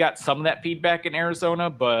know he got some of that feedback in Arizona,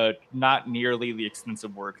 but not nearly the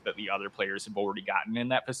extensive work that the other players have already gotten in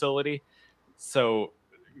that facility. So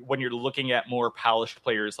when you're looking at more polished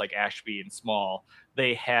players like Ashby and Small,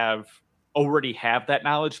 they already have that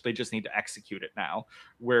knowledge. They just need to execute it now,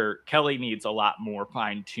 where Kelly needs a lot more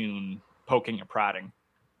fine-tuned poking and prodding.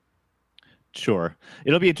 Sure.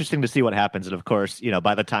 It'll be interesting to see what happens. And of course,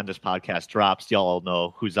 by the time this podcast drops, y'all all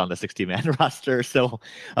know who's on the 60-man roster. So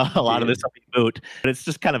a lot of this will be moot. But it's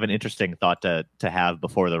just kind of an interesting thought to have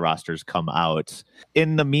before the rosters come out.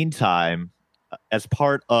 In the meantime, as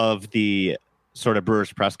part of the sort of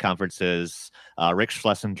Brewers press conferences, Rick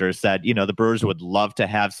Schlesinger said, the Brewers would love to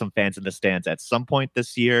have some fans in the stands at some point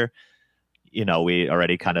this year. we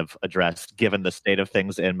already kind of addressed, given the state of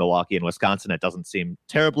things in Milwaukee and Wisconsin, it doesn't seem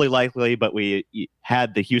terribly likely, but we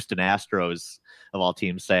had the Houston Astros of all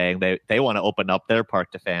teams saying they want to open up their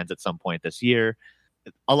park to fans at some point this year.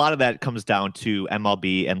 A lot of that comes down to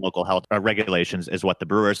MLB and local health regulations, is what the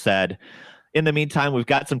Brewers said. In the meantime, we've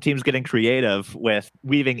got some teams getting creative with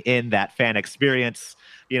weaving in that fan experience.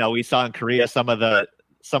 We saw in Korea some of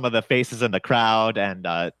the faces in the crowd and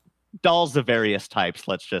dolls of various types,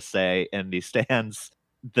 let's just say, in the stands.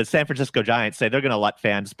 The San Francisco Giants say they're going to let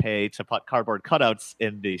fans pay to put cardboard cutouts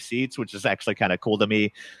in the seats, which is actually kind of cool to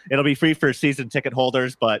me. It'll be free for season ticket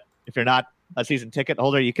holders, but if you're not a season ticket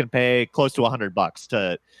holder, you can pay close to $100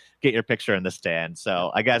 to get your picture in the stand.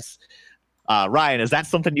 So I guess, Ryan, is that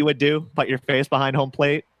something you would do? Put your face behind home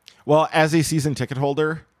plate? Well, as a season ticket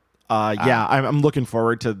holder, yeah, I'm looking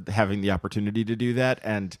forward to having the opportunity to do that.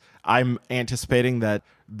 And I'm anticipating that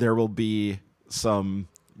there will be some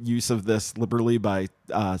use of this liberally by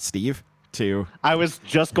Steve too. I was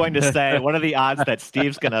just going to say, what are the odds that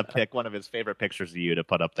Steve's going to pick one of his favorite pictures of you to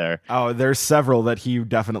put up there? Oh, there's several that he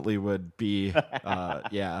definitely would be.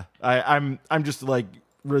 Yeah, I'm just like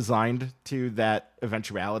resigned to that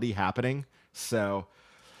eventuality happening. So,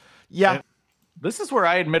 yeah. This is where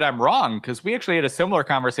I admit I'm wrong, because we actually had a similar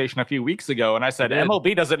conversation a few weeks ago, and I said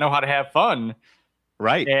MLB doesn't know how to have fun.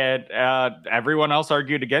 Right. And everyone else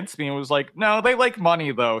argued against me and was like, no, they like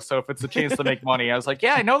money, though. So if it's a chance to make money, I was like,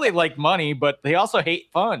 yeah, I know they like money, but they also hate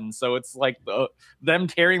fun. So it's like them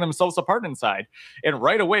tearing themselves apart inside. And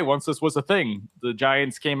right away, once this was a thing, the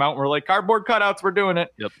Giants came out and were like, cardboard cutouts, we're doing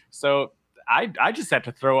it. Yep. So I just had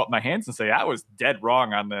to throw up my hands and say I was dead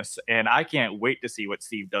wrong on this. And I can't wait to see what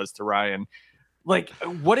Steve does to Ryan. Like,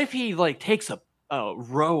 what if he takes a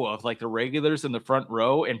row of the regulars in the front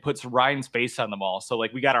row and puts Ryan's face on them all? So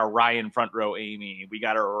we got our Ryan front row Amy, we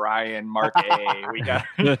got our Ryan Mark A, we got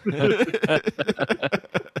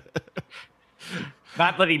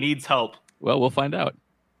not that he needs help. Well, we'll find out.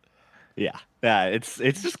 Yeah, it's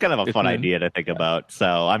just kind of a fun idea to think about.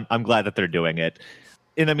 So I'm glad that they're doing it.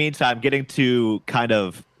 In the meantime, getting to kind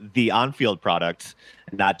of the on-field product,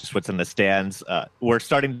 not just what's in the stands, we're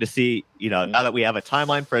starting to see, now that we have a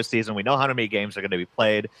timeline for a season, we know how many games are going to be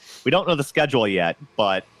played. We don't know the schedule yet,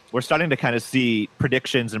 but we're starting to kind of see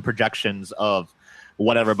predictions and projections of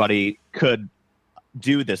what everybody could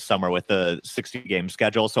do this summer with the 60-game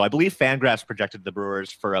schedule. So I believe Fangraphs projected the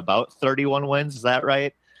Brewers for about 31 wins. Is that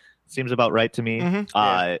right? Seems about right to me.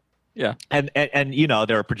 Mm-hmm. Yeah. And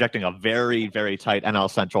they're projecting a very, very tight NL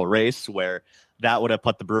Central race where that would have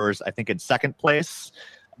put the Brewers, I think, in second place.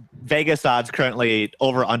 Vegas odds currently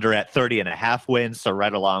over under at 30.5 wins. So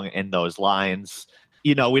right along in those lines.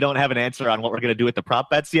 We don't have an answer on what we're going to do with the prop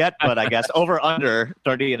bets yet, but I guess over under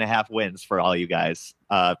 30.5 wins for all you guys.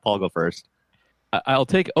 Paul, go first. I'll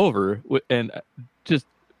take over, and just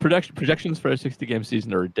projections for a 60-game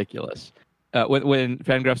season are ridiculous. When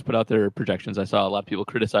Fangraphs put out their projections, I saw a lot of people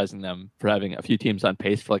criticizing them for having a few teams on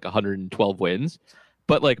pace for 112 wins.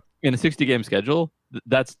 But in a 60-game schedule,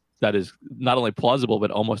 that is not only plausible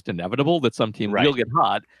but almost inevitable that some team will get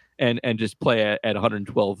hot and just play at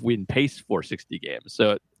 112 win pace for 60 games.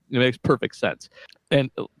 So it makes perfect sense.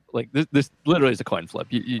 And this literally is a coin flip.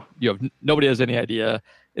 You have nobody has any idea.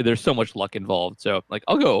 There's so much luck involved. So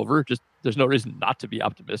I'll go over. Just there's no reason not to be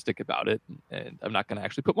optimistic about it, and I'm not going to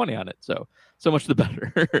actually put money on it. So much the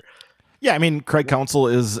better. Yeah, I mean, Craig Counsell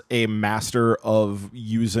is a master of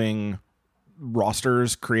using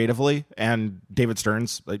rosters creatively, and David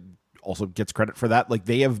Stearns also gets credit for that.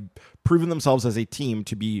 They have proven themselves as a team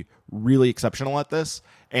to be really exceptional at this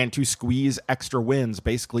and to squeeze extra wins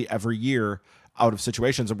basically every year out of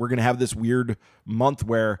situations. And we're going to have this weird month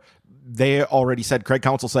where they already said, Craig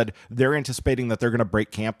Counsell said, they're anticipating that they're going to break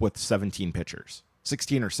camp with 17 pitchers.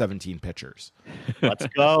 16 or 17 pitchers. Let's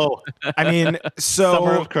go. I mean, so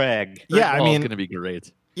Summer of Craig. Yeah, I mean, it's going to be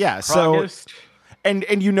great. Yeah, August. so and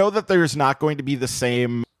that there's not going to be the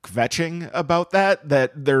same kvetching about that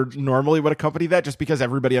there normally would accompany that, just because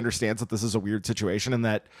everybody understands that this is a weird situation and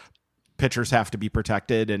that pitchers have to be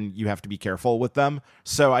protected and you have to be careful with them.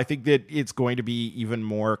 So I think that it's going to be even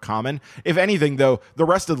more common. If anything, though, the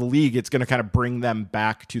rest of the league, it's going to kind of bring them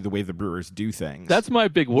back to the way the Brewers do things. That's my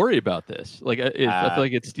big worry about this. I feel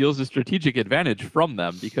like it steals a strategic advantage from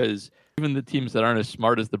them, because even the teams that aren't as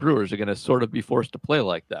smart as the Brewers are going to sort of be forced to play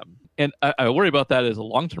like them. And I worry about that as a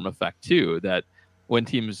long-term effect, too, that when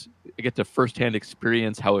teams get to firsthand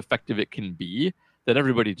experience how effective it can be, that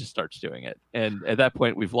everybody just starts doing it. And at that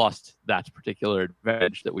point, we've lost that particular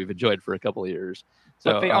advantage that we've enjoyed for a couple of years.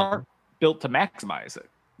 So but they aren't built to maximize it,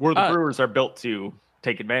 where the Brewers are built to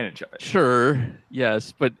take advantage of it. Sure,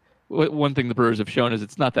 yes. But one thing the Brewers have shown is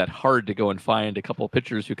it's not that hard to go and find a couple of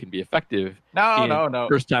pitchers who can be effective. No.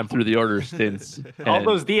 First time through the order stints. All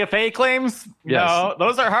those DFA claims? Yes. No,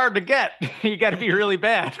 those are hard to get. You got to be really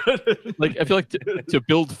bad. Like I feel like to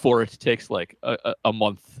build for it takes like a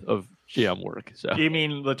month of GM work. So You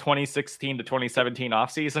mean the 2016 to 2017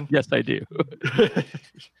 offseason? yes, I do.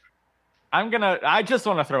 I just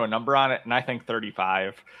want to throw a number on it, and I think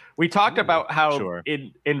 35. We talked about how sure.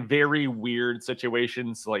 in very weird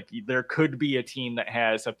situations, like there could be a team that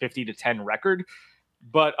has a 50-10 record,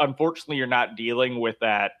 but unfortunately you're not dealing with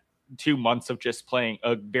that 2 months of just playing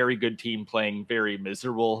a very good team playing very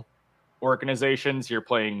miserable organizations. You're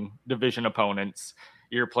playing division opponents.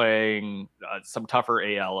 You're playing some tougher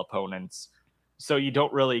AL opponents. So you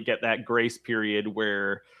don't really get that grace period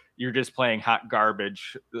where you're just playing hot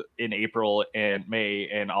garbage in April and May,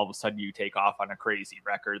 and all of a sudden you take off on a crazy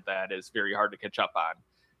record that is very hard to catch up on.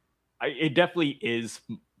 It definitely is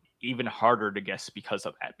even harder to guess because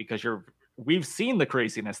of that, because we've seen the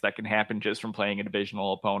craziness that can happen just from playing a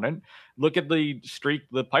divisional opponent. Look at the streak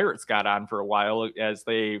the Pirates got on for a while as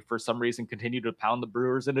they, for some reason, continue to pound the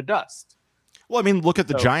Brewers into dust. Well, I mean, look at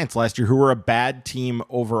the Giants last year, who were a bad team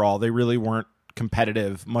overall. They really weren't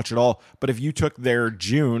competitive much at all. But if you took their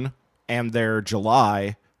June and their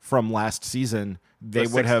July from last season, they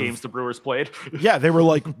would have games the Brewers played. Yeah, they were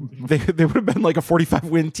like they would have been like a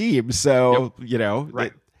 45-win team. So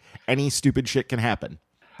Right. Any stupid shit can happen.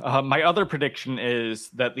 My other prediction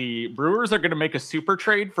is that the Brewers are going to make a super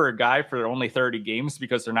trade for a guy for only 30 games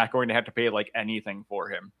because they're not going to have to pay like anything for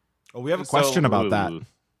him. Oh, we have a question about that.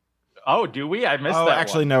 Oh, do we? I missed that. that.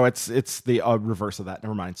 Actually, one. No. It's the reverse of that.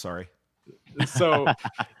 Never mind. Sorry. So,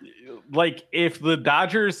 like, if the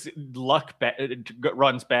Dodgers luck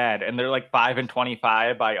runs bad and they're like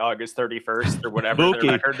 5-25 by August 31st or whatever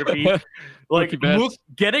their record to be, like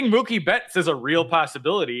getting Mookie Betts is a real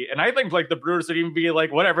possibility. And I think like the Brewers would even be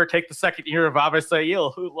like, whatever, take the second year of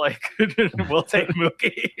Avisail, like we'll take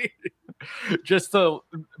Mookie just to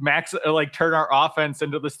turn our offense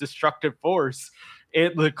into this destructive force.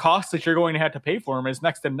 The cost that you're going to have to pay for him is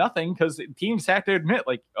next to nothing because teams have to admit,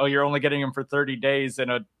 like, oh, you're only getting him for 30 days in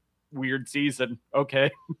a weird season. Okay.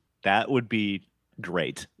 That would be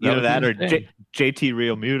great. Either that or JT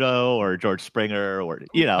Realmuto or George Springer or,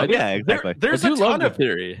 yeah, exactly. There's a ton of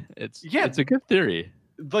theory. It's a good theory.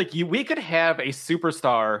 Like we could have a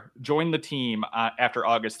superstar join the team after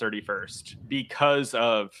August 31st because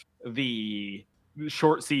of the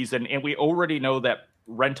short season. And we already know that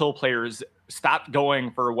rental players stopped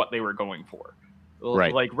going for what they were going for.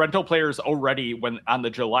 Right. Like rental players already, when on the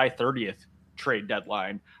July 30th trade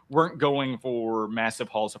deadline, weren't going for massive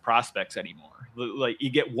hauls of prospects anymore. Like you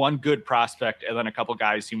get one good prospect and then a couple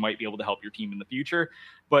guys who might be able to help your team in the future,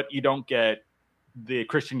 but you don't get the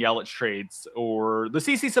Christian Yelich trades or the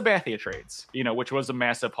CC Sabathia trades, which was a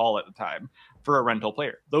massive haul at the time for a rental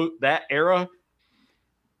player. Though that era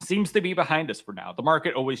seems to be behind us for now. The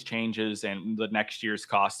market always changes, and the next year's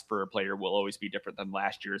cost for a player will always be different than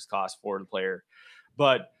last year's cost for the player.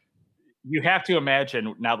 But you have to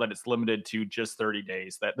imagine now that it's limited to just 30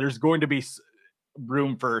 days that there's going to be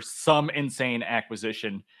room for some insane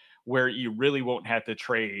acquisition where you really won't have to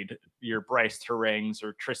trade your Bryce Terangs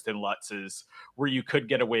or Tristan Lutzes, where you could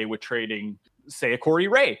get away with trading, say, a Corey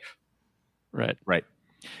Ray. Right.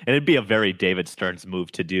 And it'd be a very David Stearns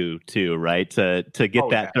move to do too, right? To get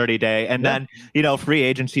that 30-day. And then, free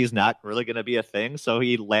agency is not really going to be a thing. So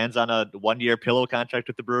he lands on a 1-year pillow contract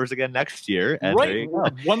with the Brewers again next year. And right.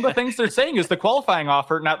 One of the things they're saying is the qualifying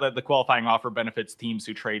offer, not that the qualifying offer benefits teams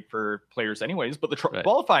who trade for players anyways, but the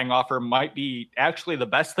qualifying offer might be actually the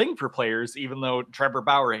best thing for players, even though Trevor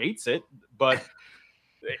Bauer hates it. But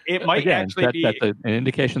it might that's an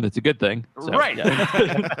indication that's a good thing. So, right.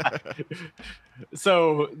 Yeah.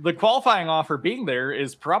 So the qualifying offer being there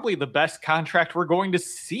is probably the best contract we're going to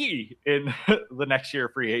see in the next year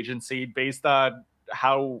free agency based on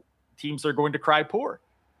how teams are going to cry poor.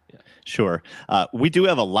 Sure. We do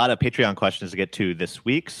have a lot of Patreon questions to get to this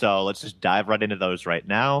week, so let's just dive right into those right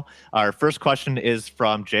now. Our first question is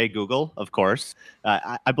from Jay Google, of course.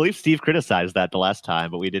 I believe Steve criticized that the last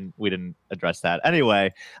time, but we didn't address that.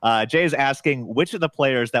 Anyway, Jay is asking which of the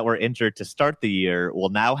players that were injured to start the year will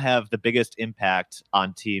now have the biggest impact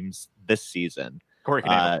on teams this season. Corey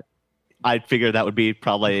Knebel. I figured that would be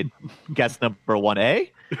probably guess number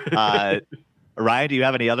 1A. Ryan, do you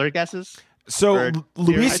have any other guesses? So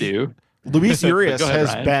Luis Urias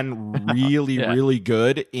has been really, really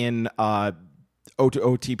good in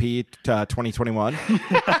OTP 2021. He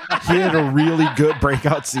had a really good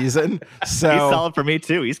breakout season. So he's solid for me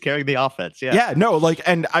too. He's carrying the offense. Yeah. Yeah. No.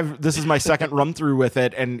 And this is my second run through with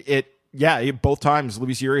it, and both times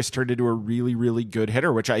Luis Urias turned into a really, really good hitter,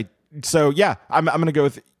 I'm going to go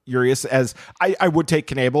with Urias as I would take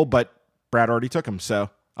Knebel, but Brad already took him, so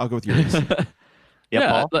I'll go with Urias.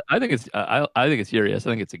 Yeah, Paul? I think it's Urias.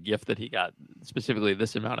 I think it's a gift that he got specifically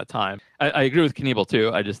this amount of time. I agree with Knebel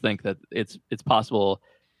too. I just think that it's possible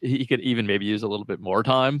he could even maybe use a little bit more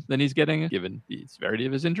time than he's getting given the severity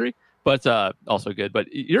of his injury, but also good.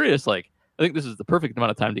 But Urias, I think this is the perfect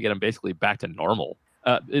amount of time to get him basically back to normal.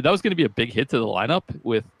 That was going to be a big hit to the lineup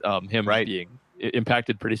with him being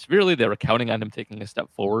impacted pretty severely. They were counting on him taking a step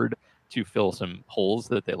forward to fill some holes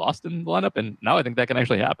that they lost in the lineup, and now I think that can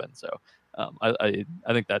actually happen. So I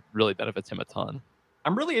think that really benefits him a ton.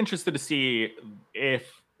 I'm really interested to see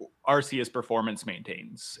if Arcia's performance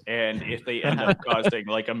maintains and if they end up causing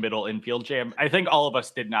a middle infield jam. I think all of us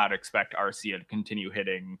did not expect Arcia to continue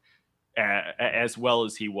hitting as well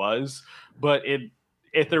as he was, but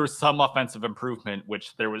if there was some offensive improvement,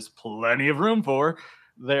 which there was plenty of room for,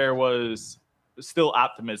 there was still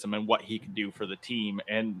optimism in what he could do for the team.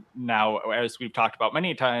 And now, as we've talked about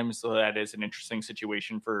many times, so that is an interesting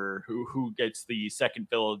situation for who gets the second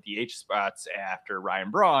fill of DH spots after Ryan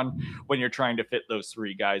Braun when you're trying to fit those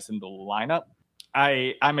three guys into the lineup.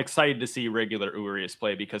 I'm excited to see regular Urias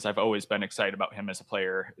play because I've always been excited about him as a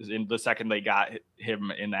player. In the second they got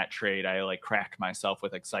him in that trade, I cracked myself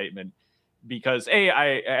with excitement. Because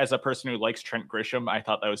I, as a person who likes Trent Grisham, I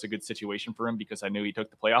thought that was a good situation for him because I knew he took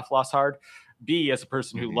the playoff loss hard. B, as a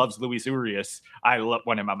person who loves Luis Urias, I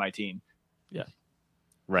want him on my team. Yeah.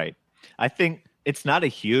 Right. I think it's not a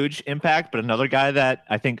huge impact, but another guy that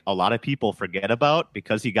I think a lot of people forget about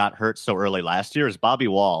because he got hurt so early last year is Bobby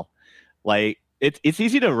Wall. It's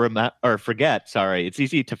easy to forget. It's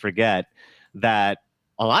easy to forget that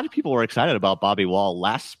a lot of people were excited about Bobby Wall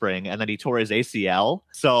last spring, and then he tore his ACL.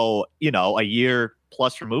 So, a year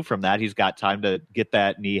plus removed from that, he's got time to get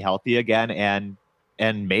that knee healthy again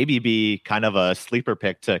and maybe be kind of a sleeper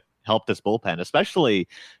pick to help this bullpen, especially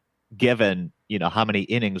given, how many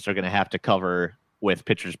innings they're going to have to cover with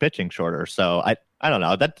pitchers pitching shorter. So I don't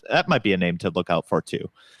know. That might be a name to look out for too.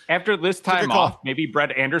 After this time off, maybe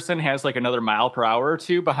Brett Anderson has another mile per hour or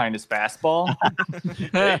two behind his fastball.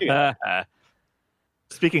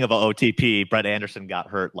 Speaking of OTP, Brett Anderson got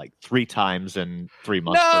hurt 3 times in 3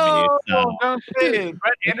 months for me. No, don't say it.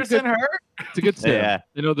 Brett Anderson hurt? It's a good save.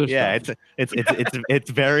 Yeah.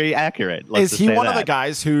 It's very accurate. Is he one of the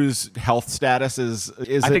guys whose health status is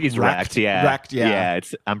I think he's wrecked. Yeah. Wrecked, yeah.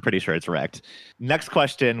 I'm pretty sure it's wrecked. Next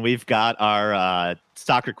question, we've got our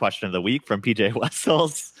soccer question of the week from PJ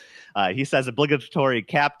Wessels. He says obligatory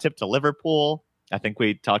cap tip to Liverpool. I think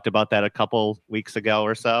we talked about that a couple weeks ago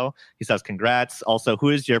or so. He says, congrats. Also, who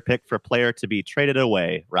is your pick for player to be traded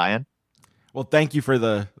away, Ryan? Well, thank you for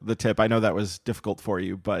the tip. I know that was difficult for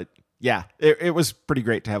you, but yeah, it was pretty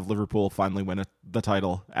great to have Liverpool finally win the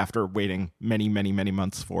title after waiting many, many, many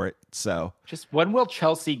months for it. So just when will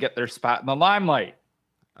Chelsea get their spot in the limelight?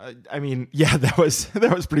 That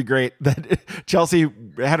was pretty great. That Chelsea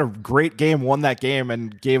had a great game, won that game,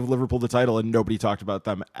 and gave Liverpool the title, and nobody talked about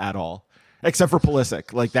them at all. Except for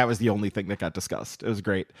Pulisic. That was the only thing that got discussed. It was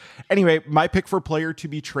great. Anyway, my pick for player to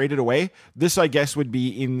be traded away, this, I guess, would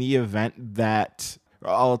be in the event that,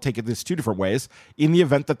 I'll take it this 2 different ways. In the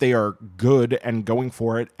event that they are good and going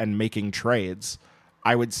for it and making trades,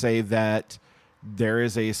 I would say that there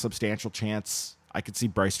is a substantial chance I could see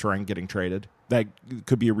Bryce Terang getting traded. That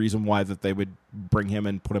could be a reason why that they would bring him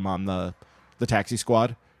and put him on the taxi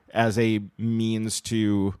squad as a means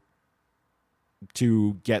to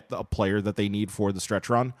get a player that they need for the stretch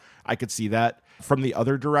run. I could see that. From the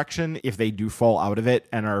other direction, if they do fall out of it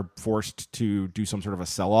and are forced to do some sort of a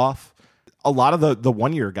sell-off, a lot of the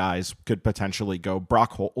one-year guys could potentially go.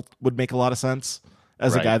 Brock Holt would make a lot of sense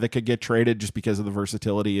as a guy that could get traded just because of the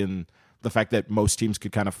versatility and the fact that most teams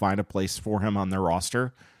could kind of find a place for him on their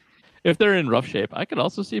roster. If they're in rough shape, I could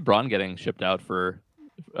also see Braun getting shipped out for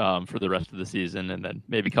the rest of the season and then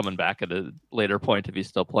maybe coming back at a later point if he's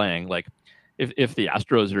still playing. If the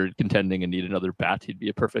Astros are contending and need another bat, that'd be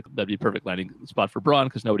a perfect landing spot for Braun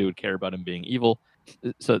because nobody would care about him being evil.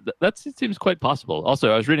 So it seems quite possible.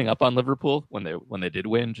 Also, I was reading up on Liverpool when they did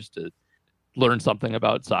win just to learn something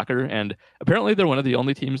about soccer, and apparently they're one of the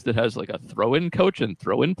only teams that has a throw-in coach and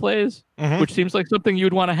throw-in plays, which seems like something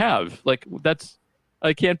you'd want to have.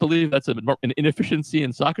 I can't believe that's an inefficiency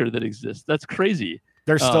in soccer that exists. That's crazy.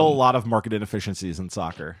 There's still a lot of market inefficiencies in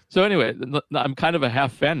soccer. So anyway, I'm kind of a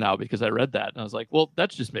half fan now because I read that and I was like, well, that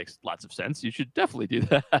just makes lots of sense. You should definitely do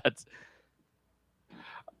that.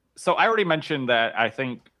 So I already mentioned that I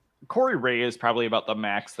think Corey Ray is probably about the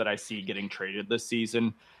max that I see getting traded this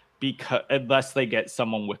season. because unless they get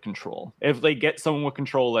someone with control. If they get someone with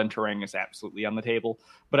control, then Terang is absolutely on the table.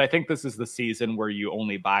 But I think this is the season where you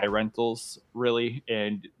only buy rentals, really,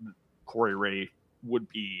 and Corey Ray would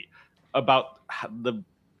be about the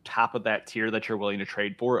top of that tier that you're willing to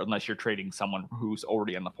trade for, unless you're trading someone who's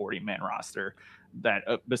already on the 40-man roster that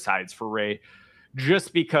besides for Ray.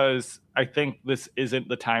 Just because I think this isn't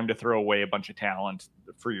the time to throw away a bunch of talent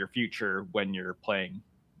for your future when you're playing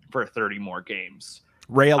for 30 more games.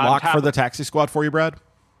 Ray a lock for the taxi squad for you, Brad?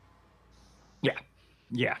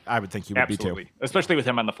 Yeah. I would think you would Absolutely. be too. Especially with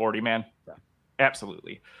him on the 40-man. Yeah.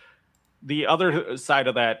 Absolutely. The other side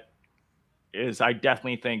of that is I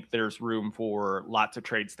definitely think there's room for lots of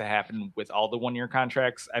trades to happen with all the one-year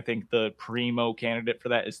contracts. I think the primo candidate for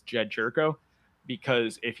that is Jed Jerko,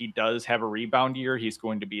 because if he does have a rebound year, he's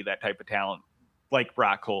going to be that type of talent like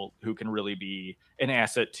Brock Holt, who can really be an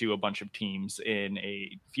asset to a bunch of teams in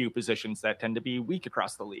a few positions that tend to be weak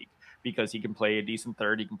across the league, because he can play a decent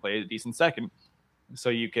third, he can play a decent second. So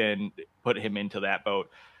you can put him into that boat.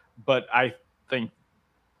 But I think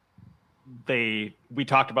we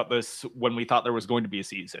talked about this when we thought there was going to be a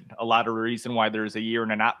season. A lot of the reason why there's a year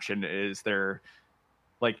and an option is they're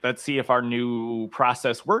like, let's see if our new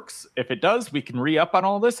process works. If it does, we can re-up on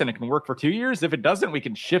all this and it can work for 2 years. If it doesn't, we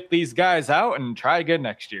can ship these guys out and try again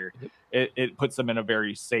next year. It puts them in a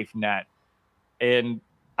very safe net. And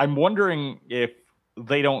I'm wondering if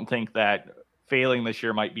they don't think that failing this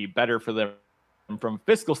year might be better for them from a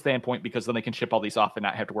fiscal standpoint, because then they can ship all these off and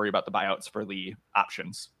not have to worry about the buyouts for the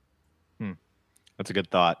options. That's a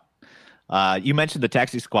good thought. You mentioned the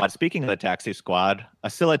taxi squad. Speaking of the taxi squad,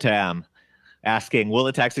 Asilitam asking, will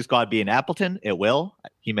the taxi squad be in Appleton? It will.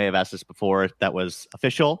 He may have asked this before. That was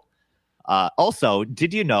official. Also,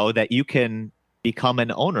 did you know that you can become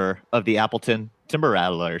an owner of the Appleton Timber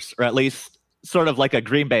Rattlers, or at least sort of like a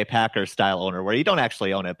Green Bay Packers style owner, where you don't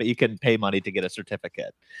actually own it, but you can pay money to get a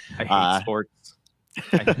certificate? I hate sports.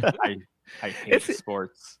 I hate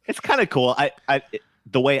sports. It's kind of cool.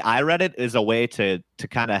 The way I read it is a way to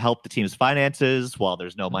kind of help the team's finances while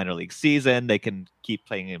there's no minor league season. They can keep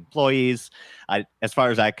paying employees. As far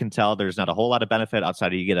as I can tell, there's not a whole lot of benefit outside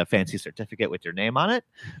of you get a fancy certificate with your name on it.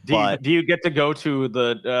 Do you get to go to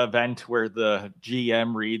the event where the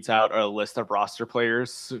GM reads out a list of roster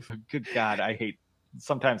players? Good God,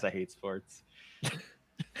 sometimes I hate sports.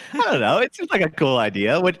 I don't know. It seems like a cool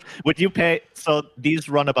idea. Would you pay? So these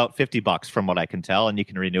run about $50 from what I can tell, and you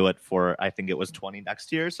can renew it for, I think it was 20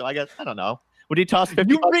 next year. So I guess, I don't know. Would you toss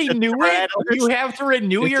 50? You renew it? You have to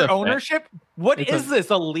renew your ownership? What is this?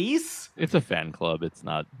 A lease? It's a fan club. It's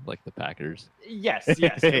not like the Packers. Yes.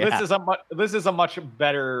 Yeah. This is a much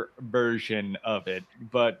better version of it.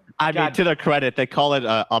 But I mean, to their credit, they call it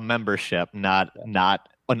a membership, not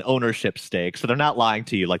an ownership stake. So they're not lying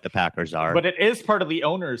to you like the Packers are. But it is part of the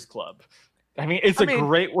owners club. I mean, it's a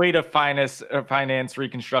great way to finance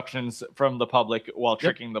reconstructions from the public while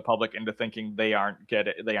tricking the public into thinking they aren't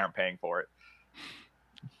paying for it.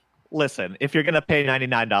 Listen, if you're going to pay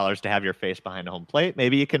 $99 to have your face behind a home plate,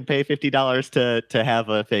 maybe you can pay $50 to have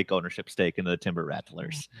a fake ownership stake in the Timber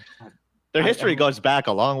Rattlers. Their history goes back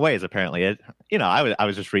a long ways, apparently. I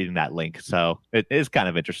was just reading that link, so it is kind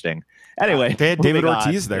of interesting. Anyway, they had David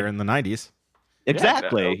Ortiz there in the 90s.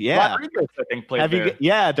 Exactly. Yeah. Rodriguez, I think, played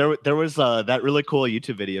there. There was that really cool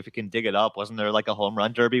YouTube video. If you can dig it up, wasn't there like a home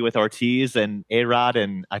run derby with Ortiz and A-Rod,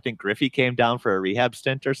 and I think Griffey came down for a rehab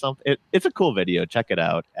stint or something? It's a cool video. Check it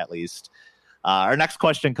out, at least. Our next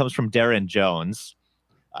question comes from Darren Jones.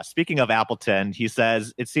 Speaking of Appleton, he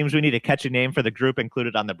says, it seems we need a catchy name for the group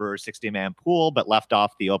included on the Brewers 60-man pool, but left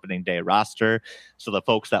off the opening day roster. So the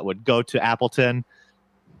folks that would go to Appleton.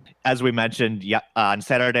 As we mentioned, on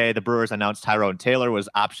Saturday, the Brewers announced Tyrone Taylor was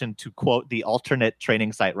optioned to, quote, the alternate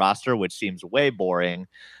training site roster, which seems way boring.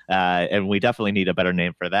 And we definitely need a better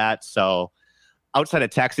name for that. So outside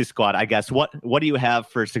of Taxi Squad, I guess, what do you have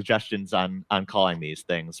for suggestions on calling these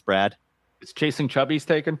things, Brad? Is Chasing Chubby's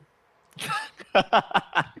taken?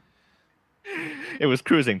 It was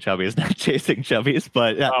Cruising Chubbies, not Chasing Chubbies,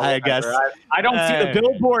 but I guess I don't see the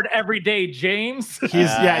billboard every day, James.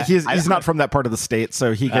 He's not from that part of the state,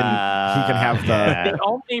 so he can have the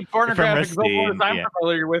only pornographic billboards I'm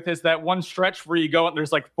familiar with is that one stretch where you go and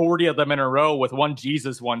there's like 40 of them in a row with one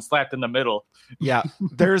Jesus one slapped in the middle. Yeah,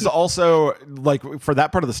 there's also like for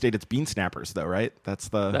that part of the state, it's Bean Snappers though, right? That's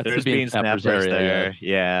there's the Bean Snappers there. area.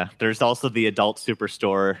 Yeah, there's also the adult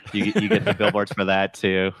superstore. You get the billboards for that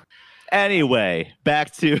too. Anyway,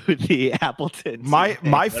 back to the Appleton.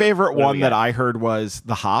 My favorite one that I heard was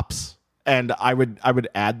the hops, and I would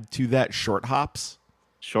add to that short hops.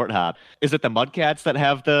 Short hop. Is it the Mudcats that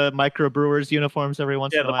have the microbrewers uniforms every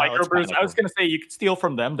once in a while? Yeah, the microbrewers. I was going to say you could steal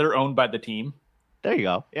from them. They're owned by the team. There you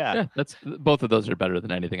go. Yeah. That's both of those are better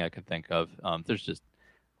than anything I could think of. There's just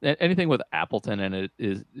anything with Appleton in it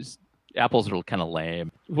is apples are kind of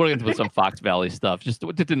lame. We're into with some Fox Valley stuff. Just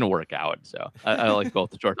it didn't work out. So I like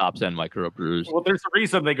both the short hops and microbrews. Well, there's a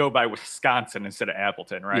reason they go by Wisconsin instead of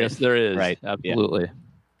Appleton, right? Yes, there is. Right. Absolutely.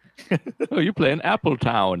 Yeah. Oh, you play in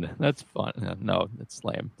Appletown. That's fun. No, it's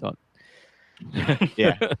lame. Don't.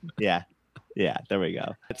 Yeah. There we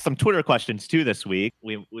go. Some Twitter questions too this week.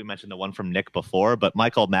 We mentioned the one from Nick before, but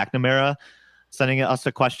Michael McNamara sending us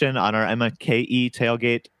a question on our MKE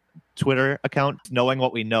Tailgate Twitter account. Knowing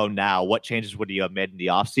what we know now, what changes would you have made in the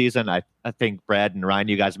offseason? I think Brad and Ryan,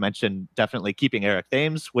 you guys mentioned definitely keeping Eric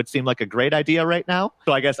Thames would seem like a great idea right now.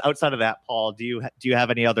 So I guess outside of that, Paul, do you have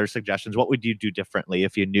any other suggestions? What would you do differently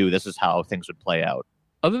if you knew this is how things would play out?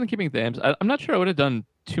 Other than keeping Thames, I'm not sure I would have done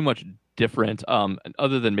too much different,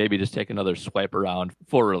 other than maybe just take another swipe around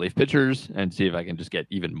for relief pitchers and see if I can just get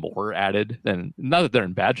even more added. And not that they're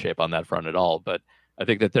in bad shape on that front at all, but I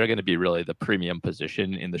think that they're going to be really the premium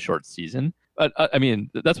position in the short season. But I mean,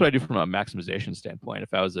 that's what I do from a maximization standpoint.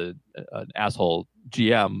 If I was an asshole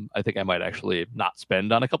GM, I think I might actually not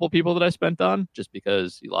spend on a couple people that I spent on just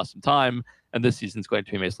because you lost some time. And this season's going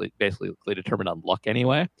to be basically determined on luck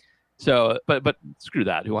anyway. So, but screw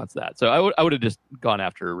that. Who wants that? So I would have just gone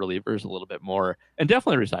after relievers a little bit more and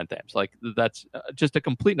definitely resigned Thames. Like that's just a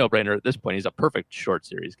complete no-brainer at this point. He's a perfect short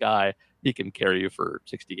series guy. He can carry you for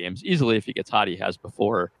 60 games easily if he gets hot. He has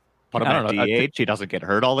before. Put him at DH. He doesn't get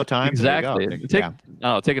hurt all the time. Exactly.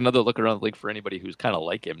 Take another look around the league for anybody who's kind of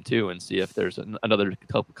like him too, and see if there's another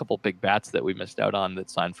couple big bats that we missed out on that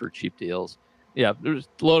signed for cheap deals. Yeah, there's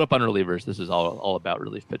load up on relievers. This is all about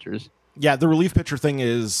relief pitchers. Yeah, the relief pitcher thing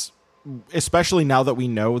is, especially now that we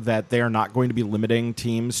know that they are not going to be limiting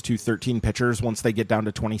teams to 13 pitchers once they get down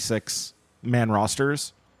to 26-man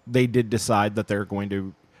rosters, they did decide that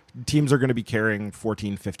teams are going to be carrying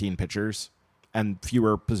 14, 15 pitchers and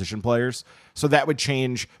fewer position players. So that would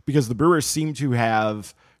change because the Brewers seem to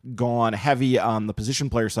have gone heavy on the position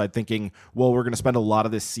player side, thinking, well, we're going to spend a lot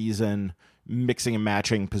of this season mixing and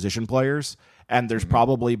matching position players. And there's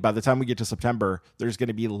probably, by the time we get to September, there's going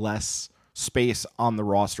to be less space on the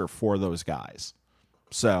roster for those guys.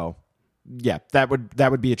 So yeah, that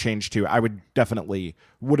would be a change too. I would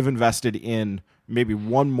have invested in maybe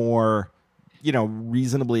one more,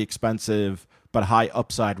 reasonably expensive but high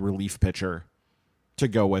upside relief pitcher to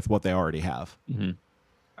go with what they already have. Mm-hmm.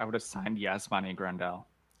 I would have signed Yasmani Grandal.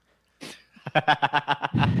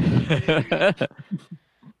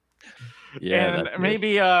 Yeah, and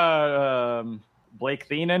maybe Blake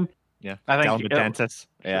Thienen. Yeah, I think Dellin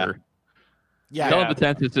Yeah. Sure. Dellin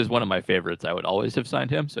Betances is one of my favorites. I would always have signed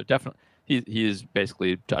him. So definitely, he is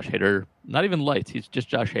basically Josh Hader. Not even lights. He's just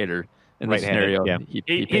Josh Hader in this scenario. Yeah. He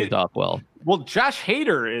pays off well. Well, Josh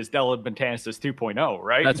Hader is Dellin Betances 2.0,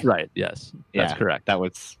 right? That's right. Yes, that's correct. That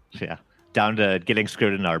was down to getting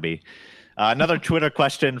screwed in RB. Another Twitter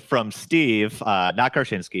question from Steve, not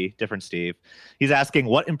Karshinsky, different Steve. He's asking,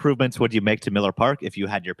 what improvements would you make to Miller Park if you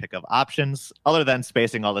had your pick of options, other than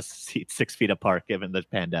spacing all the seats 6 feet apart given the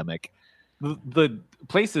pandemic? The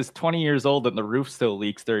place is 20 years old and the roof still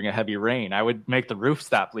leaks during a heavy rain. I would make the roof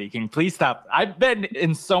stop leaking. Please stop. I've been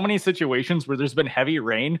in so many situations where there's been heavy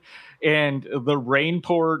rain and the rain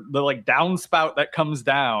pour, the downspout that comes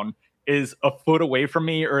down is a foot away from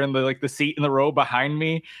me or in the seat in the row behind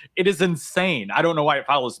me. It is insane. I don't know why it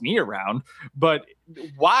follows me around, but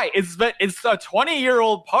why? It's a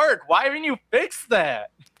 20-year-old park. Why haven't you fixed that?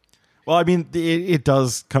 Well, I mean, it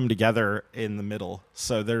does come together in the middle,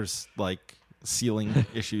 so there's ceiling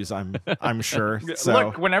issues. I'm sure. So.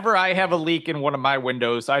 Look, whenever I have a leak in one of my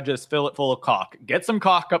windows, I just fill it full of caulk. Get some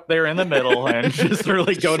caulk up there in the middle, and just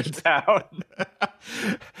really go to town.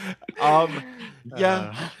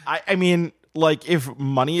 Yeah, I mean, if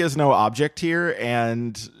money is no object here,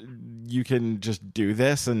 and you can just do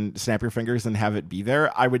this and snap your fingers and have it be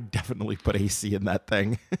there, I would definitely put AC in that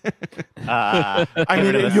thing. I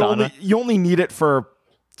mean, you only need it for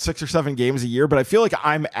 6 or 7 games a year, but I feel like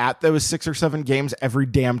I'm at those 6 or 7 games every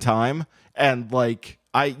damn time. And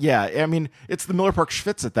I mean, it's the Miller Park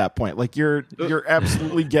Schwitz at that point. You're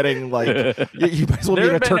absolutely getting you might as well be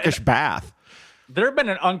in a Turkish bath. There have been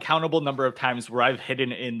an uncountable number of times where I've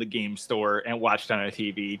hidden in the game store and watched on a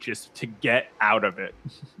TV just to get out of it.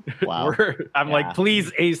 Wow. I'm like,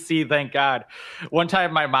 please, AC, thank God. One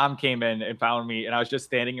time my mom came in and found me, and I was just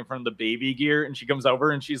standing in front of the baby gear, and she comes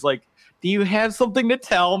over and she's like, do you have something to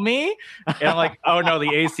tell me? And I'm like, oh no,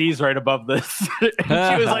 the AC's right above this. And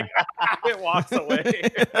she was like, it walks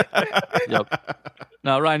away. Yep.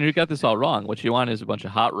 Now, Ryan, you got this all wrong. What you want is a bunch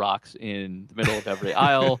of hot rocks in the middle of every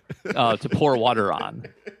aisle to pour water on.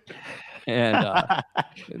 And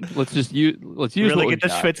let's use really get the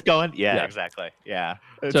schwitz going. Yeah, exactly. Yeah.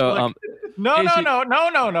 So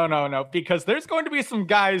No, because there's going to be some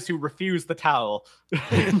guys who refuse the towel.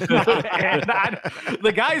 And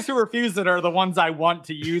the guys who refuse it are the ones I want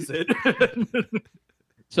to use it.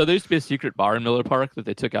 So there used to be a secret bar in Miller Park that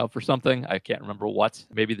they took out for something. I can't remember what,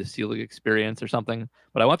 maybe the Ceiling Experience or something.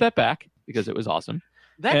 But I want that back because it was awesome.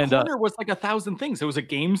 That corner was like 1,000 things. It was a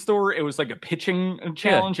game store. It was like a pitching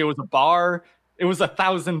challenge. Yeah. It was a bar. It was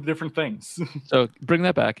 1,000 different things. So bring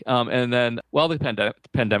that back. And then while the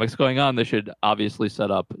pandemic's going on, they should obviously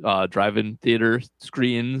set up drive-in theater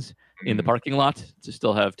screens in the parking lot to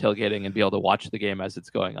still have tailgating and be able to watch the game as it's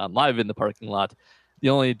going on live in the parking lot. The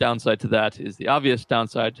only downside to that is the obvious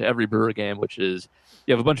downside to every Brewer game, which is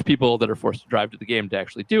you have a bunch of people that are forced to drive to the game to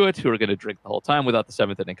actually do it, who are going to drink the whole time without the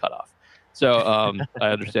 7th inning cutoff. So I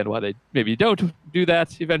understand why they maybe don't do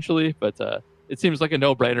that eventually, but it seems like a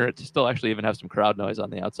no-brainer to still actually even have some crowd noise on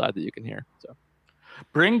the outside that you can hear. So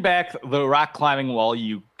bring back the rock climbing wall,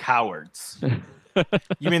 you cowards.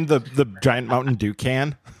 You mean the giant Mountain Dew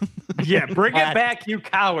can? Yeah, bring it back, you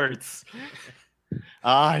cowards.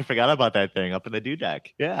 I forgot about that thing up in the dew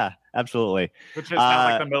deck. Yeah, absolutely. Which is kind of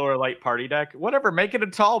like the Miller Lite party deck. Whatever, make it a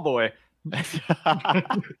tall boy.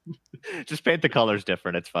 Just paint the colors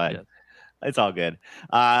different. It's fine. Yeah. It's all good.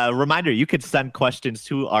 Reminder, you could send questions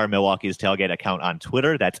to our Milwaukee's Tailgate account on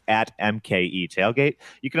Twitter. That's at MKE Tailgate.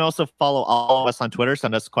 You can also follow all of us on Twitter.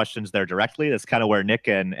 Send us questions there directly. That's kind of where Nick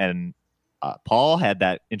and Paul had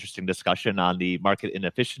that interesting discussion on the market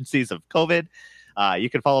inefficiencies of COVID. You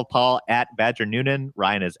can follow Paul at Badger Noonan.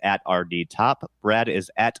 Ryan is at RD Top. Brad is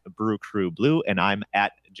at Brew Crew Blue. And I'm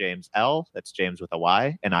at James L. That's James with a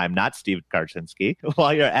Y. And I'm not Steve Karczynski.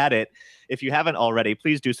 While you're at it, if you haven't already,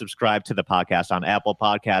 please do subscribe to the podcast on Apple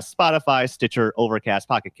Podcasts, Spotify, Stitcher, Overcast,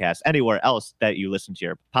 Pocket Cast, anywhere else that you listen to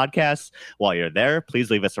your podcasts. While you're there, please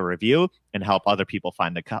leave us a review and help other people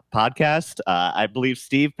find the podcast. I believe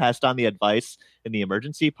Steve passed on the advice in the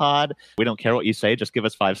emergency pod. We don't care what you say, just give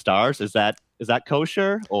us 5 stars. Is that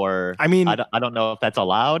kosher? Or I mean, I don't know if that's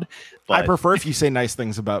allowed. But I prefer if you say nice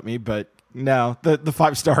things about me, but no, the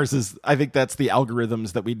 5 stars is, I think that's the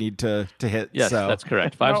algorithms that we need to hit. Yes, so. That's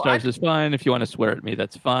correct. 5 stars is fine. If you want to swear at me,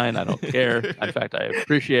 that's fine. I don't care. In fact, I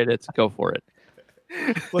appreciate it. Go for it.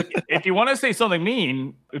 Look, if you want to say something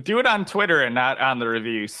mean, do it on Twitter and not on the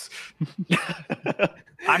reviews.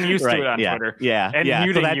 I'm used to it on Twitter. Yeah. And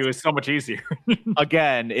muting you is so much easier.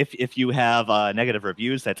 Again, if you have negative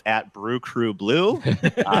reviews, that's at Brew Crew Blue.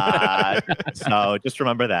 So just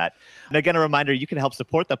remember that. And again, a reminder, you can help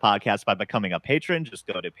support the podcast by becoming a patron. Just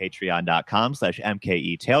go to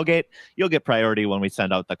patreon.com/MKE Tailgate. You'll get priority when we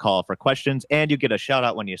send out the call for questions, and you get a shout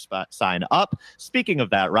out when you sign up. Speaking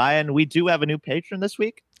of that, Ryan, we do have a new patron this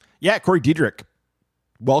week. Yeah, Corey Diedrich.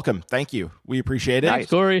 Welcome. Thank you. We appreciate it. Nice,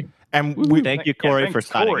 Corey. And thank you, Corey, for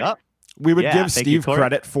signing up. We would give Steve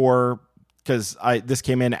credit for, because this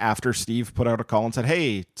came in after Steve put out a call and said,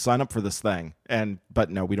 "Hey, sign up for this thing."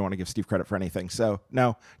 But no, we don't want to give Steve credit for anything. So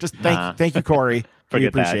no, just thank you, Corey. We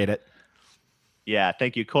appreciate it. Yeah,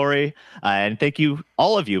 thank you, Corey. And thank you,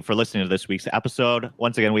 all of you, for listening to this week's episode.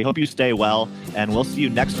 Once again, we hope you stay well, and we'll see you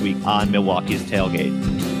next week on Milwaukee's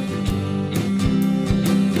Tailgate.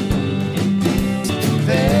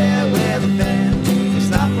 It's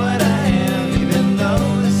not what I am, even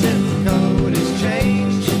though the zip code has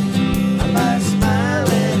changed. I might smile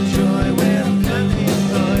and joy when I'm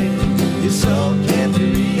unemployed. Your soul can't be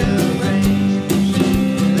rearranged.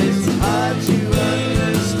 It's hard to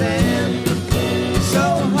understand. So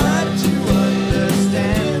hard to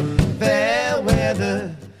understand. Fair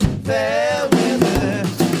weather, fair